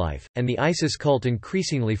afterlife, and the Isis cult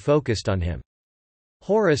increasingly focused on him.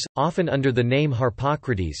 Horus, often under the name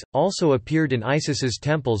Harpocrates, also appeared in Isis's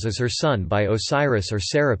temples as her son by Osiris or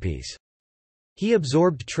Serapis. He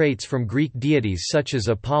absorbed traits from Greek deities such as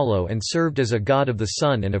Apollo and served as a god of the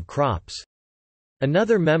sun and of crops.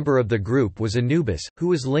 Another member of the group was Anubis, who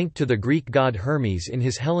was linked to the Greek god Hermes in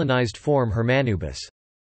his Hellenized form Hermanubis.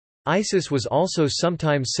 Isis was also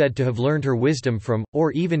sometimes said to have learned her wisdom from,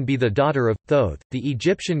 or even be the daughter of, Thoth, the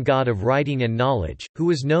Egyptian god of writing and knowledge, who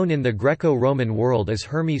was known in the Greco-Roman world as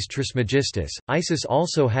Hermes Trismegistus. Isis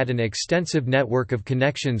also had an extensive network of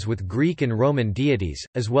connections with Greek and Roman deities,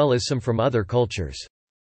 as well as some from other cultures.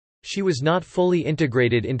 She was not fully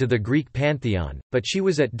integrated into the Greek pantheon, but she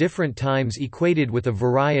was at different times equated with a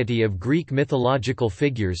variety of Greek mythological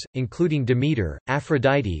figures, including Demeter,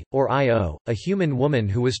 Aphrodite, or Io, a human woman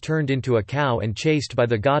who was turned into a cow and chased by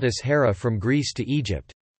the goddess Hera from Greece to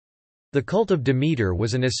Egypt. The cult of Demeter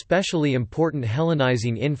was an especially important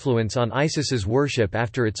Hellenizing influence on Isis's worship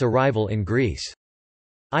after its arrival in Greece.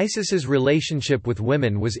 Isis's relationship with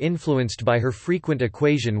women was influenced by her frequent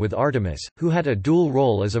equation with Artemis, who had a dual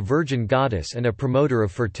role as a virgin goddess and a promoter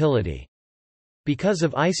of fertility. Because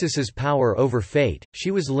of Isis's power over fate,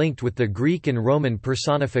 she was linked with the Greek and Roman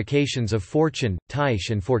personifications of fortune,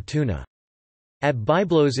 Tyche and Fortuna. At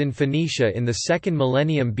Byblos in Phoenicia in the 2nd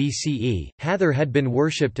millennium BCE, Hathor had been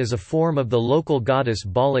worshipped as a form of the local goddess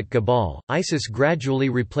Baal Gabal. Isis gradually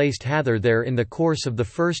replaced Hathor there in the course of the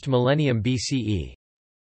 1st millennium BCE.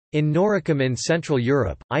 In Noricum in Central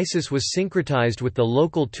Europe, Isis was syncretized with the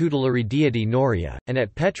local tutelary deity Noria, and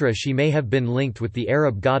at Petra she may have been linked with the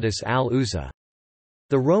Arab goddess Al-Uzza.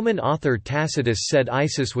 The Roman author Tacitus said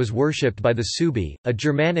Isis was worshipped by the Suebi, a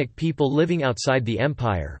Germanic people living outside the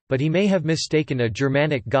empire, but he may have mistaken a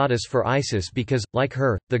Germanic goddess for Isis because, like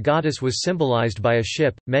her, the goddess was symbolized by a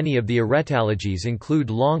ship. Many of the eretologies include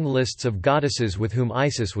long lists of goddesses with whom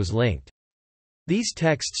Isis was linked. These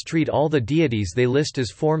texts treat all the deities they list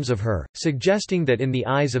as forms of her, suggesting that in the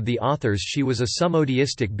eyes of the authors she was a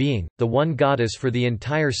sumodeistic being, the one goddess for the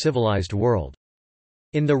entire civilized world.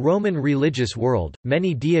 In the Roman religious world,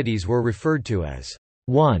 many deities were referred to as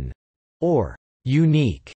one or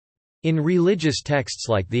unique in religious texts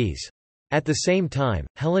like these. At the same time,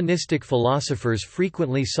 Hellenistic philosophers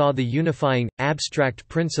frequently saw the unifying, abstract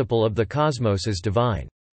principle of the cosmos as divine.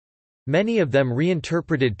 Many of them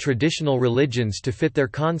reinterpreted traditional religions to fit their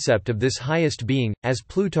concept of this highest being, as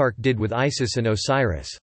Plutarch did with Isis and Osiris.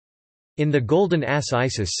 In The Golden Ass,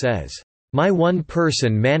 Isis says, "My one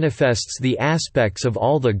person manifests the aspects of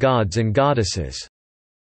all the gods and goddesses,"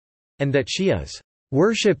 and that she is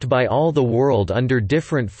worshipped by all the world under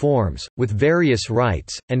different forms, with various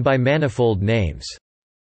rites, and by manifold names.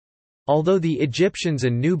 Although the Egyptians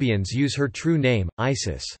and Nubians use her true name,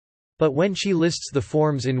 Isis. But when she lists the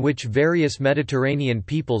forms in which various Mediterranean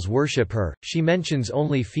peoples worship her, she mentions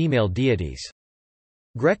only female deities.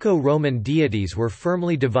 Greco-Roman deities were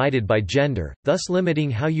firmly divided by gender, thus limiting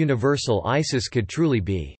how universal Isis could truly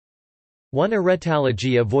be. One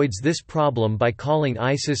eretology avoids this problem by calling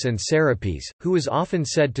Isis and Serapis, who is often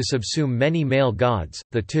said to subsume many male gods,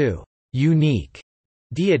 the two unique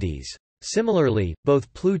deities. Similarly,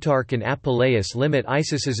 both Plutarch and Apuleius limit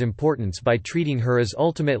Isis's importance by treating her as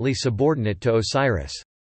ultimately subordinate to Osiris.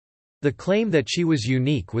 The claim that she was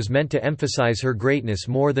unique was meant to emphasize her greatness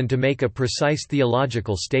more than to make a precise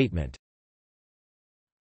theological statement.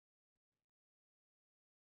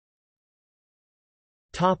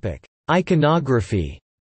 Iconography.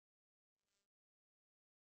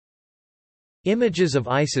 Images of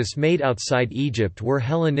Isis made outside Egypt were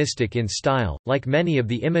Hellenistic in style, like many of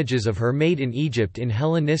the images of her made in Egypt in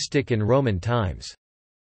Hellenistic and Roman times.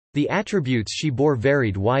 The attributes she bore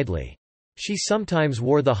varied widely. She sometimes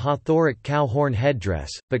wore the Hathoric cow horn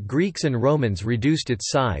headdress, but Greeks and Romans reduced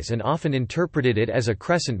its size and often interpreted it as a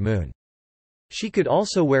crescent moon. She could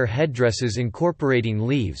also wear headdresses incorporating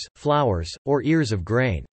leaves, flowers, or ears of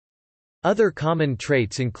grain. Other common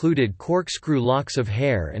traits included corkscrew locks of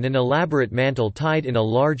hair and an elaborate mantle tied in a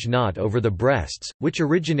large knot over the breasts, which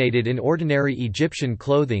originated in ordinary Egyptian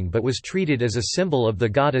clothing but was treated as a symbol of the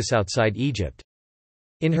goddess outside Egypt.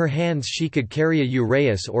 In her hands she could carry a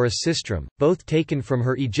uraeus or a sistrum, both taken from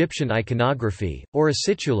her Egyptian iconography, or a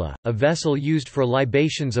situla, a vessel used for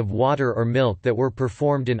libations of water or milk that were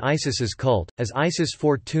performed in Isis's cult. As Isis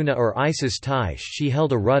Fortuna or Isis Tyche, she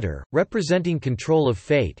held a rudder, representing control of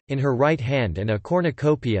fate, in her right hand and a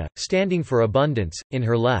cornucopia, standing for abundance, in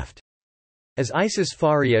her left. As Isis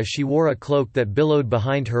Pharia she wore a cloak that billowed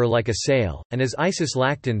behind her like a sail, and as Isis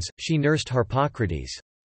Lactans, she nursed Harpocrates.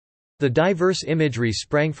 The diverse imagery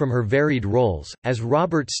sprang from her varied roles. As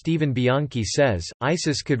Robert Stephen Bianchi says,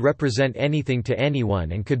 Isis could represent anything to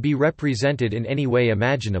anyone and could be represented in any way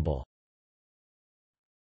imaginable.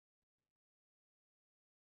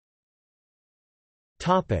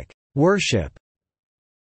 Topic: Worship.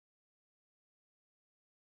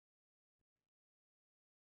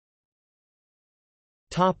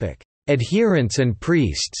 Topic: Adherents and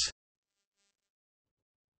priests.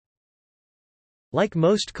 Like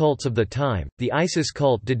most cults of the time, the Isis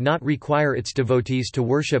cult did not require its devotees to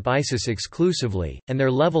worship Isis exclusively, and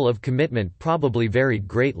their level of commitment probably varied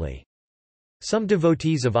greatly. Some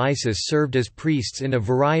devotees of Isis served as priests in a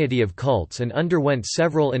variety of cults and underwent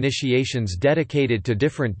several initiations dedicated to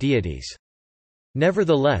different deities.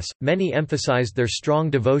 Nevertheless, many emphasized their strong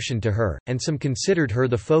devotion to her, and some considered her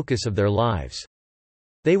the focus of their lives.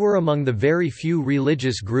 They were among the very few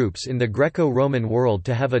religious groups in the Greco-Roman world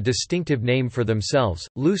to have a distinctive name for themselves,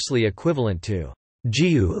 loosely equivalent to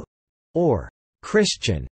Jew or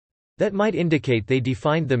Christian, that might indicate they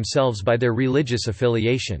defined themselves by their religious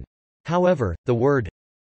affiliation. However, the word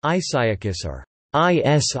Isiacus or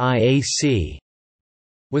ISIAC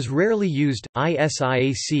was rarely used.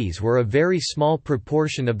 ISIACs were a very small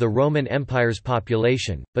proportion of the Roman Empire's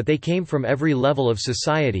population, but they came from every level of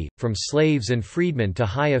society, from slaves and freedmen to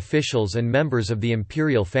high officials and members of the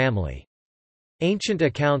imperial family. Ancient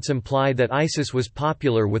accounts imply that Isis was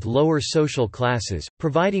popular with lower social classes,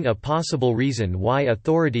 providing a possible reason why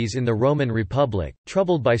authorities in the Roman Republic,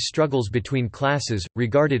 troubled by struggles between classes,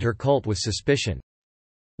 regarded her cult with suspicion.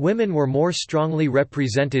 Women were more strongly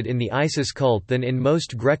represented in the Isis cult than in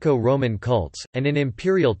most Greco-Roman cults, and in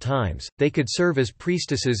imperial times, they could serve as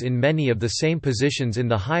priestesses in many of the same positions in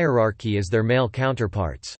the hierarchy as their male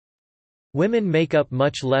counterparts. Women make up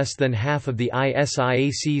much less than half of the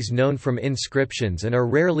ISIACs known from inscriptions and are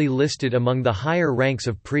rarely listed among the higher ranks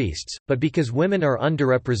of priests, but because women are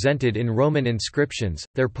underrepresented in Roman inscriptions,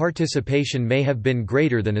 their participation may have been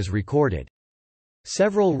greater than is recorded.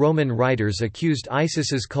 Several Roman writers accused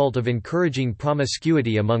Isis's cult of encouraging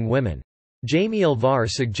promiscuity among women. Jamie Alvar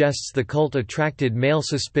suggests the cult attracted male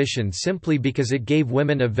suspicion simply because it gave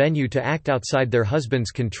women a venue to act outside their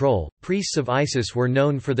husband's control. Priests of Isis were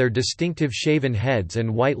known for their distinctive shaven heads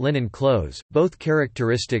and white linen clothes, both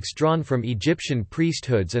characteristics drawn from Egyptian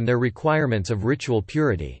priesthoods and their requirements of ritual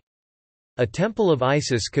purity. A temple of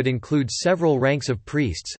Isis could include several ranks of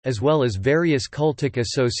priests, as well as various cultic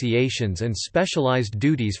associations and specialized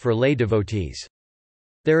duties for lay devotees.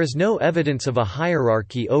 There is no evidence of a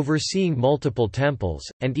hierarchy overseeing multiple temples,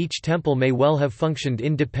 and each temple may well have functioned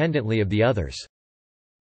independently of the others.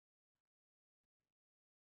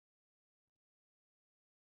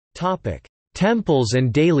 Temples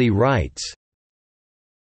and daily rites.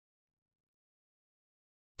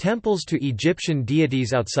 Temples to Egyptian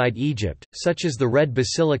deities outside Egypt, such as the Red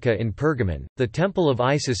Basilica in Pergamon, the Temple of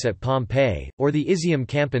Isis at Pompeii, or the Isium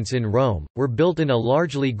Campus in Rome, were built in a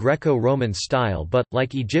largely Greco-Roman style but,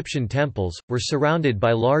 like Egyptian temples, were surrounded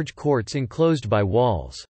by large courts enclosed by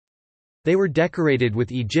walls. They were decorated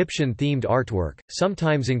with Egyptian-themed artwork,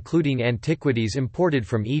 sometimes including antiquities imported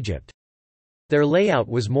from Egypt. Their layout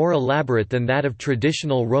was more elaborate than that of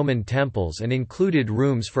traditional Roman temples and included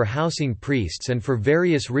rooms for housing priests and for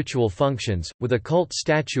various ritual functions, with a cult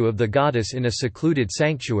statue of the goddess in a secluded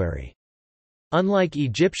sanctuary. Unlike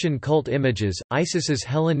Egyptian cult images, Isis's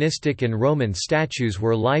Hellenistic and Roman statues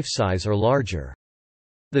were life-size or larger.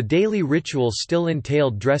 The daily ritual still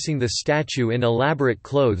entailed dressing the statue in elaborate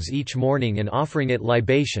clothes each morning and offering it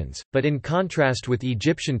libations, but in contrast with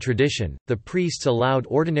Egyptian tradition, the priests allowed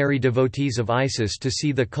ordinary devotees of Isis to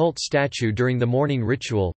see the cult statue during the morning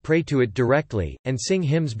ritual, pray to it directly, and sing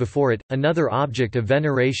hymns before it. Another object of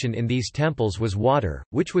veneration in these temples was water,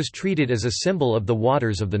 which was treated as a symbol of the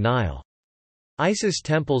waters of the Nile. Isis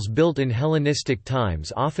temples built in Hellenistic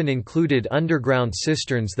times often included underground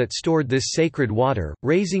cisterns that stored this sacred water,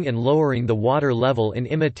 raising and lowering the water level in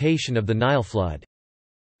imitation of the Nile flood.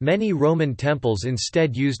 Many Roman temples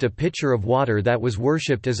instead used a pitcher of water that was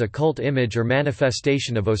worshipped as a cult image or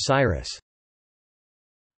manifestation of Osiris.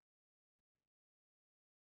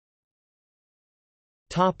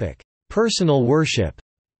 Personal worship.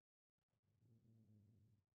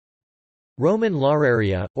 Roman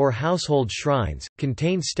lauraria, or household shrines,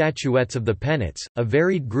 contain statuettes of the Penates, a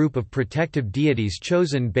varied group of protective deities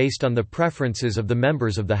chosen based on the preferences of the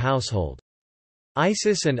members of the household.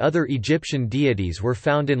 Isis and other Egyptian deities were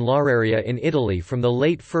found in lauraria in Italy from the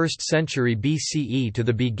late 1st century BCE to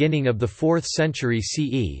the beginning of the 4th century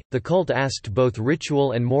CE. The cult asked both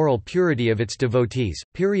ritual and moral purity of its devotees,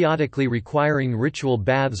 periodically requiring ritual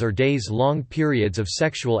baths or days-long periods of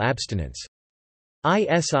sexual abstinence.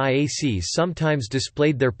 ISIACs sometimes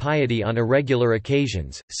displayed their piety on irregular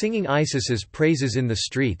occasions, singing Isis's praises in the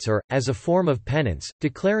streets or, as a form of penance,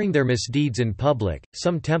 declaring their misdeeds in public.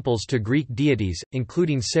 Some temples to Greek deities,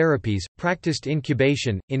 including Serapis, practiced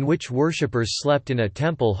incubation, in which worshippers slept in a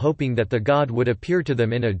temple hoping that the god would appear to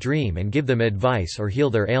them in a dream and give them advice or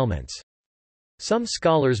heal their ailments. Some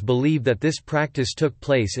scholars believe that this practice took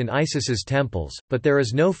place in Isis's temples, but there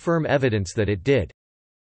is no firm evidence that it did.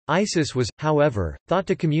 Isis was, however, thought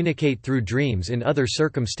to communicate through dreams in other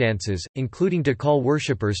circumstances, including to call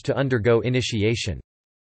worshippers to undergo initiation.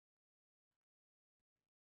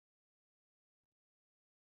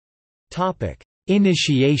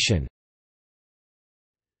 Initiation.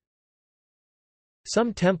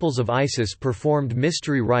 Some temples of Isis performed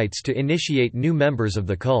mystery rites to initiate new members of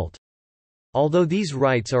the cult. Although these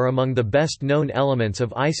rites are among the best-known elements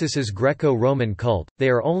of Isis's Greco-Roman cult, they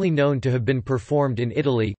are only known to have been performed in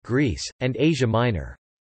Italy, Greece, and Asia Minor.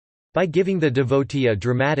 By giving the devotee a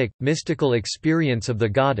dramatic, mystical experience of the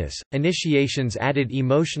goddess, initiations added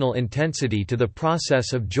emotional intensity to the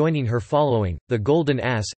process of joining her following. The Golden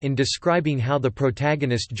Ass, in describing how the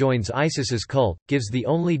protagonist joins Isis's cult, gives the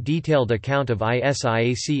only detailed account of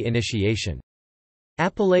Isiac initiation.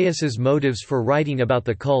 Apuleius's motives for writing about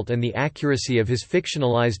the cult and the accuracy of his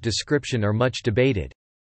fictionalized description are much debated.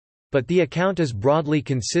 But the account is broadly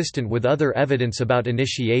consistent with other evidence about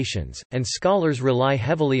initiations, and scholars rely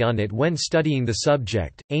heavily on it when studying the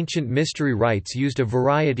subject. Ancient mystery rites used a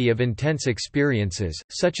variety of intense experiences,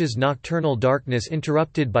 such as nocturnal darkness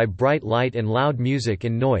interrupted by bright light and loud music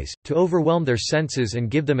and noise, to overwhelm their senses and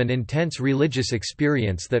give them an intense religious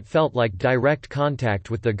experience that felt like direct contact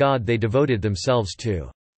with the god they devoted themselves to.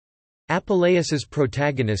 Apuleius's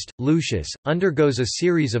protagonist, Lucius, undergoes a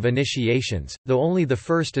series of initiations, though only the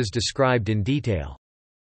first is described in detail.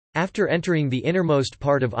 After entering the innermost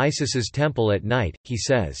part of Isis's temple at night, he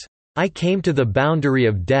says, "I came to the boundary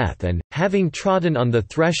of death and, having trodden on the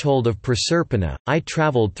threshold of Proserpina, I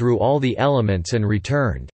travelled through all the elements and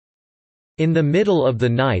returned. In the middle of the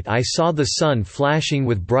night I saw the sun flashing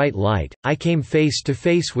with bright light, I came face to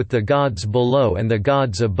face with the gods below and the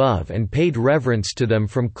gods above and paid reverence to them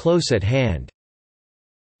from close at hand."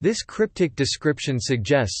 This cryptic description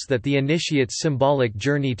suggests that the initiate's symbolic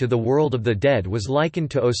journey to the world of the dead was likened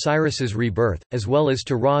to Osiris's rebirth, as well as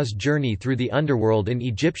to Ra's journey through the underworld in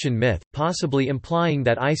Egyptian myth, possibly implying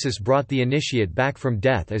that Isis brought the initiate back from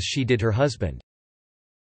death as she did her husband.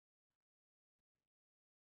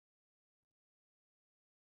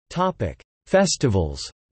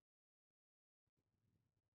 Festivals.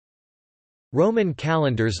 Roman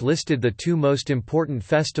calendars listed the two most important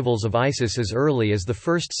festivals of Isis as early as the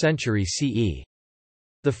 1st century CE.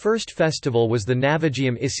 The first festival was the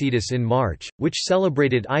Navigium Isidis in March, which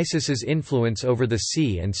celebrated Isis's influence over the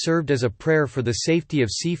sea and served as a prayer for the safety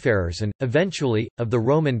of seafarers and, eventually, of the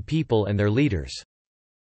Roman people and their leaders.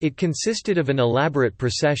 It consisted of an elaborate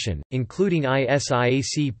procession, including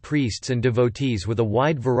Isiac priests and devotees with a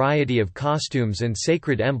wide variety of costumes and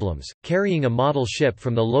sacred emblems, carrying a model ship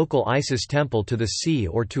from the local Isis temple to the sea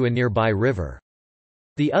or to a nearby river.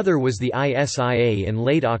 The other was theIsia in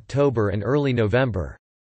late October and early November.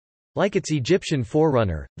 Like its Egyptian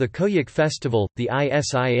forerunner, the Koyuk festival,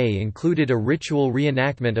 theIsia included a ritual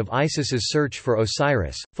reenactment of Isis's search for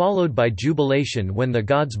Osiris, followed by jubilation when the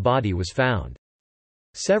god's body was found.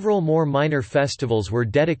 Several more minor festivals were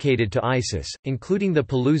dedicated to Isis, including the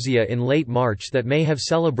Pelusia in late March that may have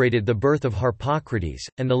celebrated the birth of Harpocrates,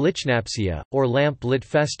 and the Lichnapsia, or lamp-lit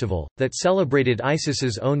festival, that celebrated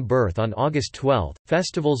Isis's own birth on August 12.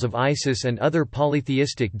 Festivals of Isis and other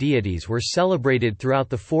polytheistic deities were celebrated throughout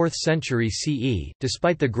the 4th century CE,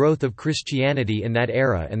 despite the growth of Christianity in that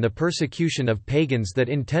era and the persecution of pagans that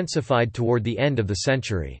intensified toward the end of the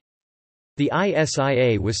century.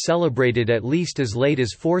 TheIsia was celebrated at least as late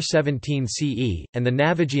as 417 CE, and the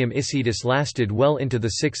Navigium Isidis lasted well into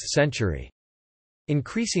the 6th century.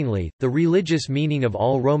 Increasingly, the religious meaning of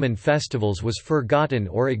all Roman festivals was forgotten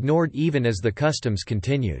or ignored even as the customs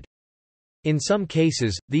continued. In some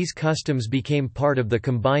cases, these customs became part of the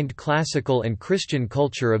combined classical and Christian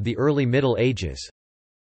culture of the early Middle Ages.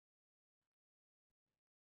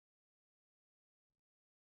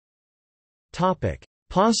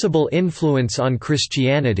 Possible influence on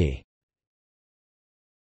Christianity.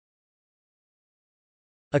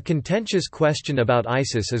 A contentious question about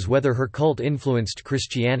Isis is whether her cult influenced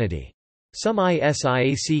Christianity. Some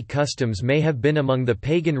Isiac customs may have been among the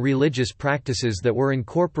pagan religious practices that were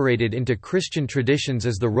incorporated into Christian traditions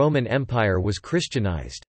as the Roman Empire was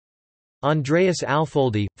Christianized. Andreas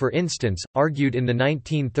Alfoldi, for instance, argued in the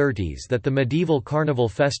 1930s that the medieval carnival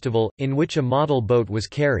festival, in which a model boat was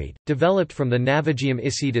carried, developed from the Navigium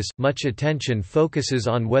Isidis. Much attention focuses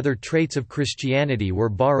on whether traits of Christianity were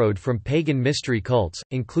borrowed from pagan mystery cults,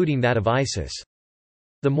 including that of Isis.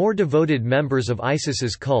 The more devoted members of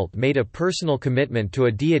Isis's cult made a personal commitment to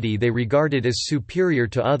a deity they regarded as superior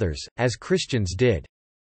to others, as Christians did.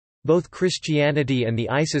 Both Christianity and the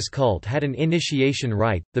Isis cult had an initiation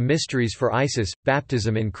rite, the mysteries for Isis,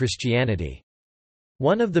 baptism in Christianity.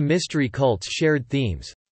 One of the mystery cult's shared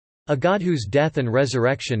themes—a god whose death and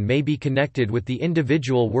resurrection may be connected with the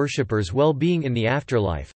individual worshipper's well-being in the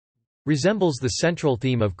afterlife—resembles the central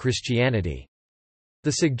theme of Christianity.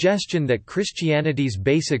 The suggestion that Christianity's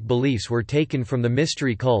basic beliefs were taken from the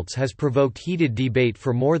mystery cults has provoked heated debate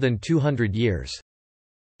for more than 200 years.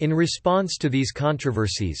 In response to these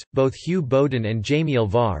controversies, both Hugh Bowden and Jamie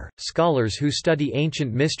Alvar, scholars who study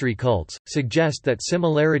ancient mystery cults, suggest that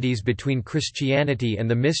similarities between Christianity and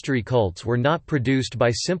the mystery cults were not produced by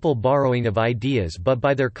simple borrowing of ideas but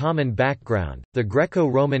by their common background, the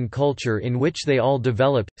Greco-Roman culture in which they all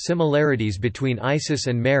developed. Similarities between Isis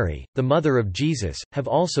and Mary, the mother of Jesus, have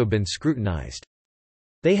also been scrutinized.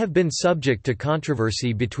 They have been subject to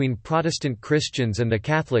controversy between Protestant Christians and the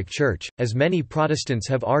Catholic Church, as many Protestants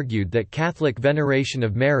have argued that Catholic veneration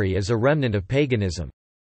of Mary is a remnant of paganism.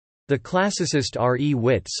 The classicist R. E.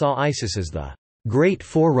 Witt saw Isis as the great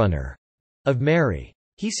forerunner of Mary.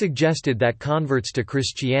 He suggested that converts to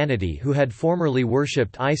Christianity who had formerly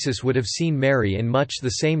worshipped Isis would have seen Mary in much the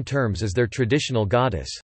same terms as their traditional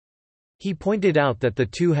goddess. He pointed out that the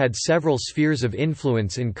two had several spheres of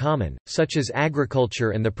influence in common, such as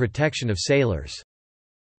agriculture and the protection of sailors.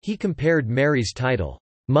 He compared Mary's title,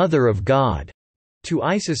 "Mother of God," to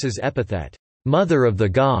Isis's epithet, "Mother of the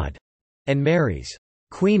God," and Mary's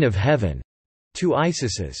 "Queen of Heaven" to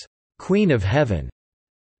Isis's "Queen of Heaven."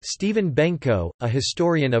 Stephen Benko, a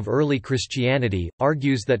historian of early Christianity,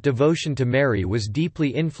 argues that devotion to Mary was deeply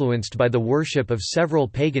influenced by the worship of several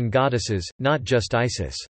pagan goddesses, not just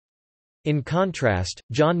Isis. In contrast,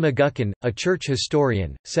 John McGuckin, a church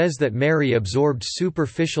historian, says that Mary absorbed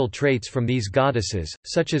superficial traits from these goddesses,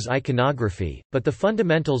 such as iconography, but the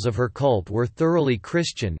fundamentals of her cult were thoroughly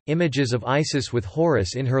Christian. Images of Isis with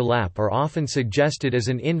Horus in her lap are often suggested as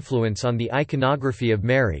an influence on the iconography of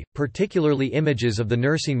Mary, particularly images of the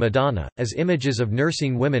nursing Madonna, as images of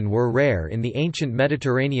nursing women were rare in the ancient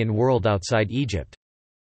Mediterranean world outside Egypt.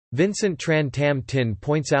 Vincent Tran Tam Tin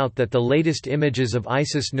points out that the latest images of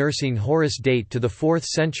Isis nursing Horus date to the 4th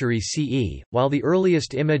century CE, while the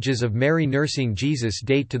earliest images of Mary nursing Jesus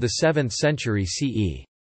date to the 7th century CE.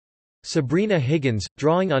 Sabrina Higgins,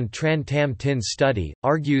 drawing on Tran Tam Tin's study,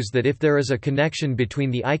 argues that if there is a connection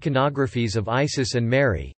between the iconographies of Isis and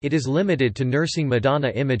Mary, it is limited to nursing Madonna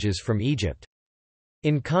images from Egypt.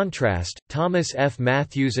 In contrast, Thomas F.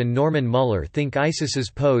 Matthews and Norman Muller think Isis's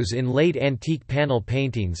pose in late antique panel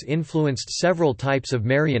paintings influenced several types of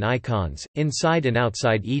Marian icons, inside and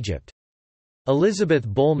outside Egypt. Elizabeth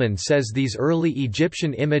Bowman says these early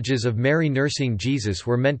Egyptian images of Mary nursing Jesus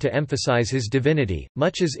were meant to emphasize his divinity,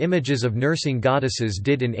 much as images of nursing goddesses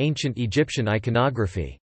did in ancient Egyptian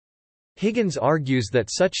iconography. Higgins argues that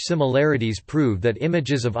such similarities prove that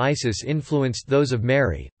images of Isis influenced those of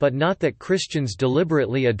Mary, but not that Christians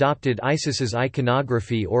deliberately adopted Isis's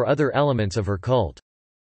iconography or other elements of her cult.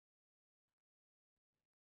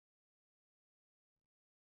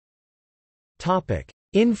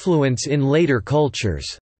 Influence in later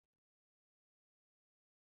cultures.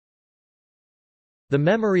 The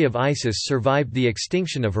memory of Isis survived the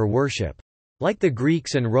extinction of her worship. Like the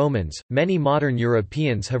Greeks and Romans, many modern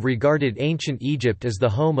Europeans have regarded ancient Egypt as the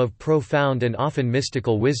home of profound and often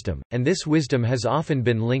mystical wisdom, and this wisdom has often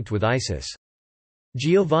been linked with Isis.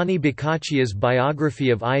 Giovanni Boccaccio's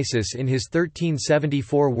biography of Isis in his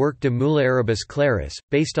 1374 work De Mulieribus Claris,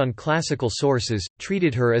 based on classical sources,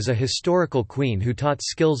 treated her as a historical queen who taught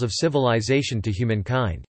skills of civilization to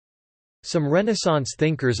humankind. Some Renaissance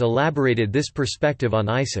thinkers elaborated this perspective on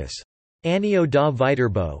Isis. Annio da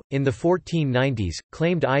Viterbo, in the 1490s,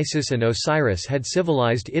 claimed Isis and Osiris had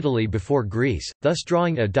civilized Italy before Greece, thus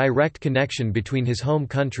drawing a direct connection between his home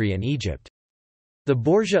country and Egypt. The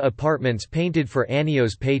Borgia apartments painted for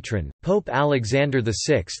Annio's patron, Pope Alexander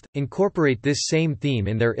VI, incorporate this same theme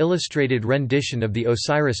in their illustrated rendition of the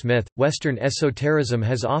Osiris myth. Western esotericism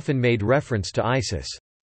has often made reference to Isis.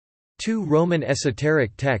 Two Roman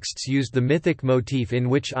esoteric texts used the mythic motif in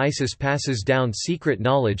which Isis passes down secret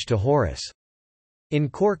knowledge to Horus. In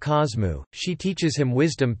Cor Cosmou, she teaches him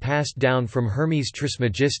wisdom passed down from Hermes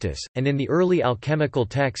Trismegistus, and in the early alchemical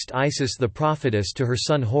text Isis the prophetess to her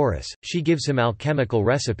son Horus, she gives him alchemical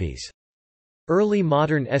recipes. Early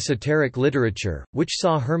modern esoteric literature, which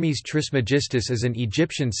saw Hermes Trismegistus as an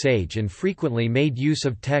Egyptian sage and frequently made use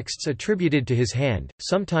of texts attributed to his hand,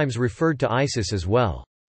 sometimes referred to Isis as well.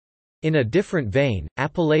 In a different vein,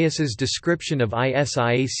 Apuleius's description of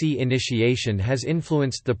ISIAC initiation has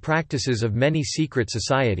influenced the practices of many secret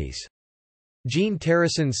societies. Jean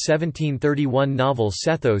Terrason's 1731 novel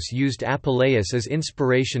Sethos used Apuleius as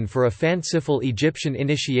inspiration for a fanciful Egyptian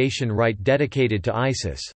initiation rite dedicated to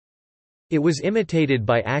Isis. It was imitated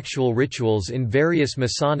by actual rituals in various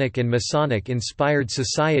Masonic and Masonic-inspired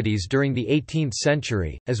societies during the 18th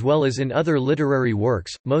century, as well as in other literary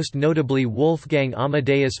works, most notably Wolfgang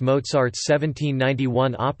Amadeus Mozart's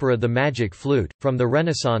 1791 opera The Magic Flute. From the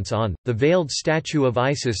Renaissance on, the veiled statue of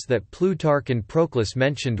Isis that Plutarch and Proclus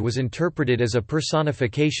mentioned was interpreted as a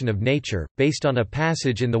personification of nature, based on a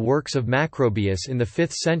passage in the works of Macrobius in the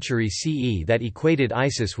 5th century CE that equated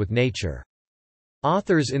Isis with nature.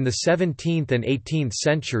 Authors in the 17th and 18th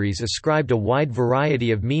centuries ascribed a wide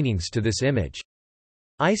variety of meanings to this image.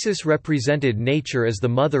 Isis represented nature as the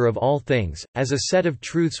mother of all things, as a set of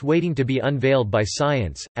truths waiting to be unveiled by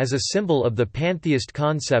science, as a symbol of the pantheist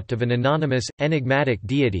concept of an anonymous, enigmatic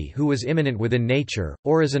deity who was immanent within nature,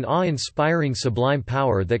 or as an awe-inspiring sublime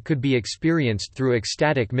power that could be experienced through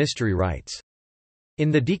ecstatic mystery rites. In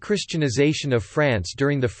the dechristianization of France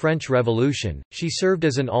during the French Revolution, she served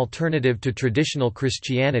as an alternative to traditional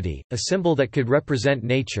Christianity, a symbol that could represent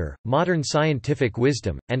nature, modern scientific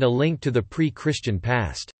wisdom, and a link to the pre-Christian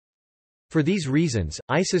past. For these reasons,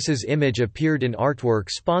 Isis's image appeared in artwork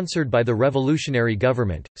sponsored by the revolutionary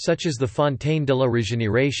government, such as the Fontaine de la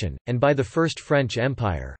Régénération, and by the First French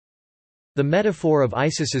Empire. The metaphor of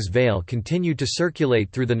Isis's veil continued to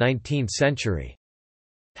circulate through the 19th century.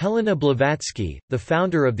 Helena Blavatsky, the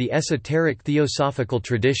founder of the esoteric theosophical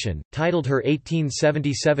tradition, titled her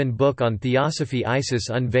 1877 book on theosophy Isis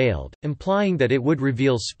Unveiled, implying that it would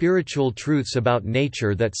reveal spiritual truths about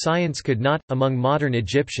nature that science could not. Among modern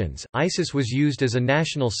Egyptians, Isis was used as a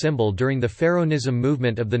national symbol during the Pharaonism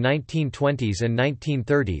movement of the 1920s and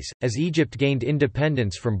 1930s, as Egypt gained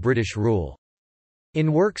independence from British rule.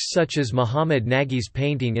 In works such as Muhammad Nagy's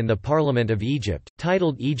painting in the Parliament of Egypt,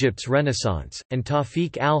 titled Egypt's Renaissance, and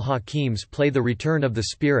Tawfiq al-Hakim's play The Return of the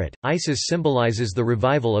Spirit, Isis symbolizes the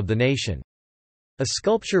revival of the nation. A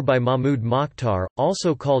sculpture by Mahmud Mokhtar,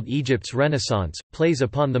 also called Egypt's Renaissance, plays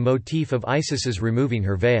upon the motif of Isis's removing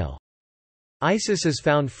her veil. Isis is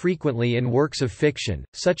found frequently in works of fiction,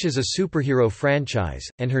 such as a superhero franchise,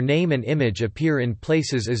 and her name and image appear in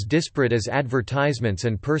places as disparate as advertisements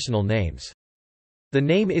and personal names. The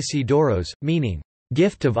name Isidoros, meaning,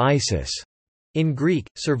 gift of Isis, in Greek,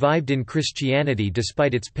 survived in Christianity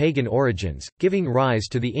despite its pagan origins, giving rise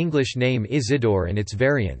to the English name Isidore and its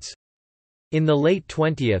variants. In the late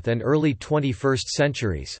 20th and early 21st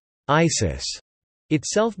centuries, Isis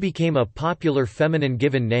itself became a popular feminine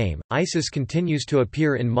given name. Isis continues to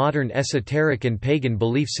appear in modern esoteric and pagan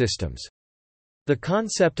belief systems. The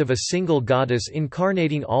concept of a single goddess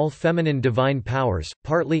incarnating all feminine divine powers,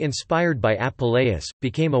 partly inspired by Apuleius,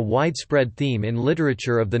 became a widespread theme in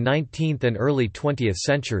literature of the 19th and early 20th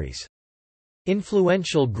centuries.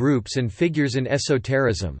 Influential groups and figures in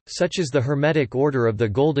esotericism, such as the Hermetic Order of the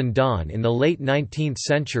Golden Dawn in the late 19th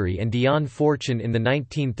century and Dion Fortune in the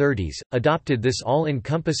 1930s, adopted this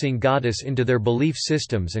all-encompassing goddess into their belief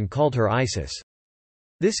systems and called her Isis.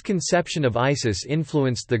 This conception of Isis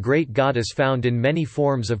influenced the great goddess found in many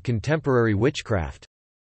forms of contemporary witchcraft.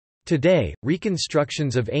 Today,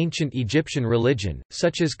 reconstructions of ancient Egyptian religion,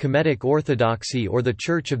 such as Kemetic Orthodoxy or the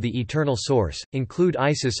Church of the Eternal Source, include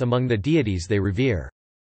Isis among the deities they revere.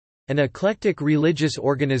 An eclectic religious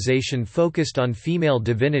organization focused on female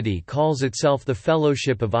divinity calls itself the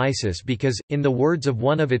Fellowship of Isis because, in the words of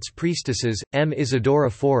one of its priestesses, M.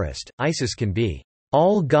 Isadora Forrest, Isis can be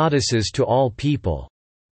all goddesses to all people.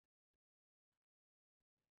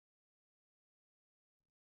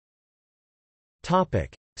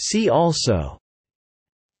 See also: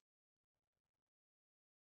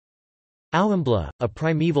 Aumbla, a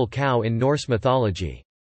primeval cow in Norse mythology.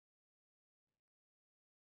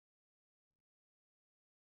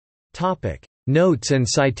 Notes and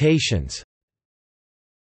citations.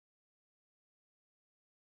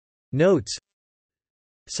 Notes.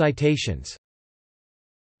 Citations.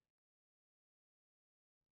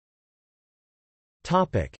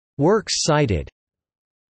 Works cited.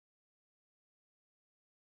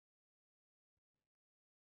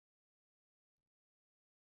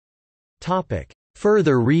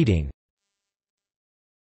 Further reading.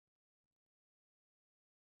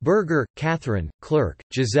 Berger, Catherine, Clerk,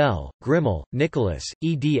 Giselle, Grimmel, Nicholas,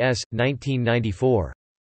 eds. 1994.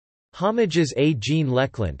 Homages à Jean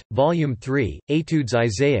Leclant, Volume 3, Études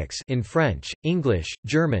Isaiaques in French, English,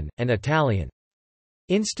 German, and Italian.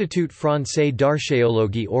 Institut Français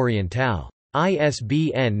d'Archéologie Orientale.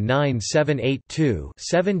 ISBN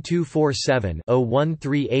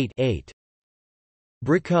 978-2-7247-0138-8.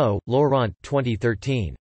 Bricot, Laurent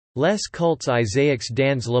 2013. Les cultes isaiaques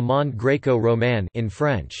dans le monde Greco-Roman in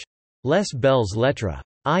French. Les Belles Lettres.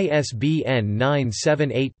 ISBN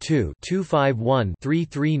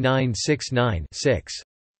 978-2-251-33969-6.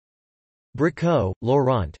 Bricot,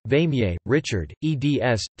 Laurent, Vamier, Richard,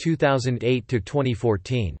 eds.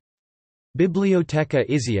 2008–2014. Bibliotheca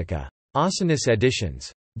Isiaca. Ausonius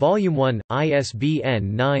Editions. Volume 1,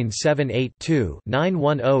 ISBN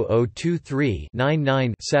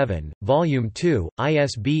 978-2-910023-99-7, Volume 2,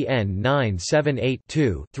 ISBN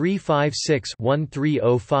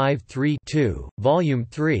 978-2-356-13053-2, Volume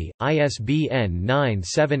 3, ISBN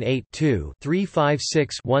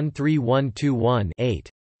 978-2-356-13121-8.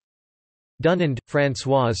 Dunand,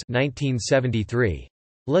 Françoise 1973.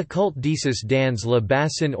 Le culte d'Isis dans le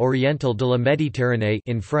bassin oriental de la Méditerranée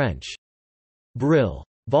in French. Brill.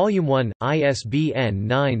 Volume 1, ISBN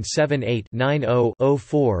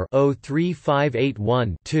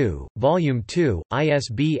 978-90-04-03581-2, Volume 2,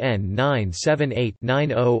 ISBN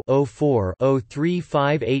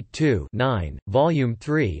 978-90-04-03582-9, Volume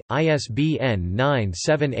 3, ISBN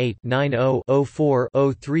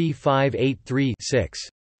 978-90-04-03583-6.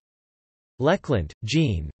 Leclant,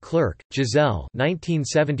 Jean, Clerc, Giselle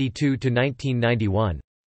 1972–1991.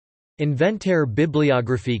 Inventaire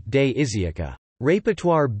bibliographique des Isiaca.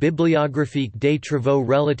 Répertoire bibliographique des travaux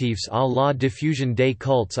relatifs à la diffusion des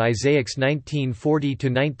cultes Isaiaques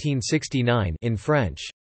 1940–1969 in French.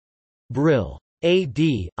 Brill. AD,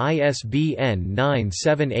 ISBN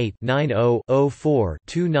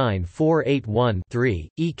 978-90-04-29481-3,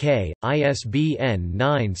 EK, ISBN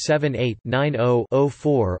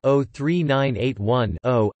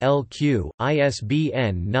 978-90-04-03981-0, LQ,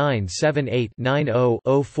 ISBN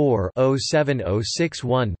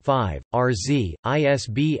 978-90-04-07061-5, RZ,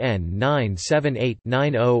 ISBN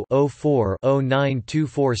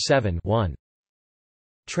 978-90-04-09247-1.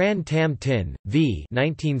 Tran Tam Tin, V.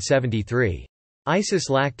 1973. Isis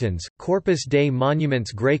lactans, Corpus des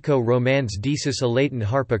Monuments Greco-Romans d'Isis Elaton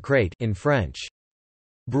Harpocrate in French.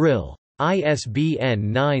 Brill.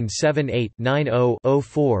 ISBN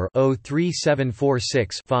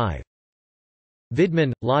 978-90-04-03746-5.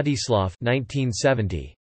 Vidman, Ladislav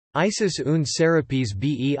 1970. Isis und Serapis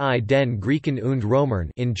bei den Griechen und Römern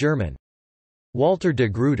in German. Walter de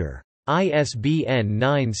Gruyter. ISBN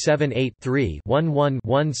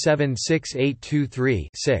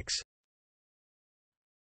 978-3-11-176823-6.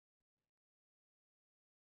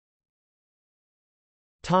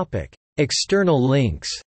 External links.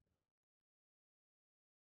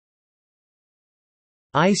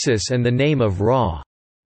 Isis and the Name of Ra,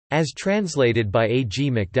 as translated by A. G.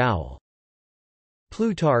 McDowell.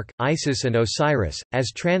 Plutarch, Isis and Osiris,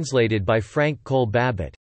 as translated by Frank Cole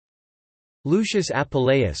Babbitt. Lucius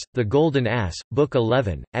Apuleius, The Golden Ass, Book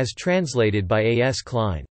 11, as translated by A. S.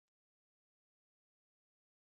 Klein.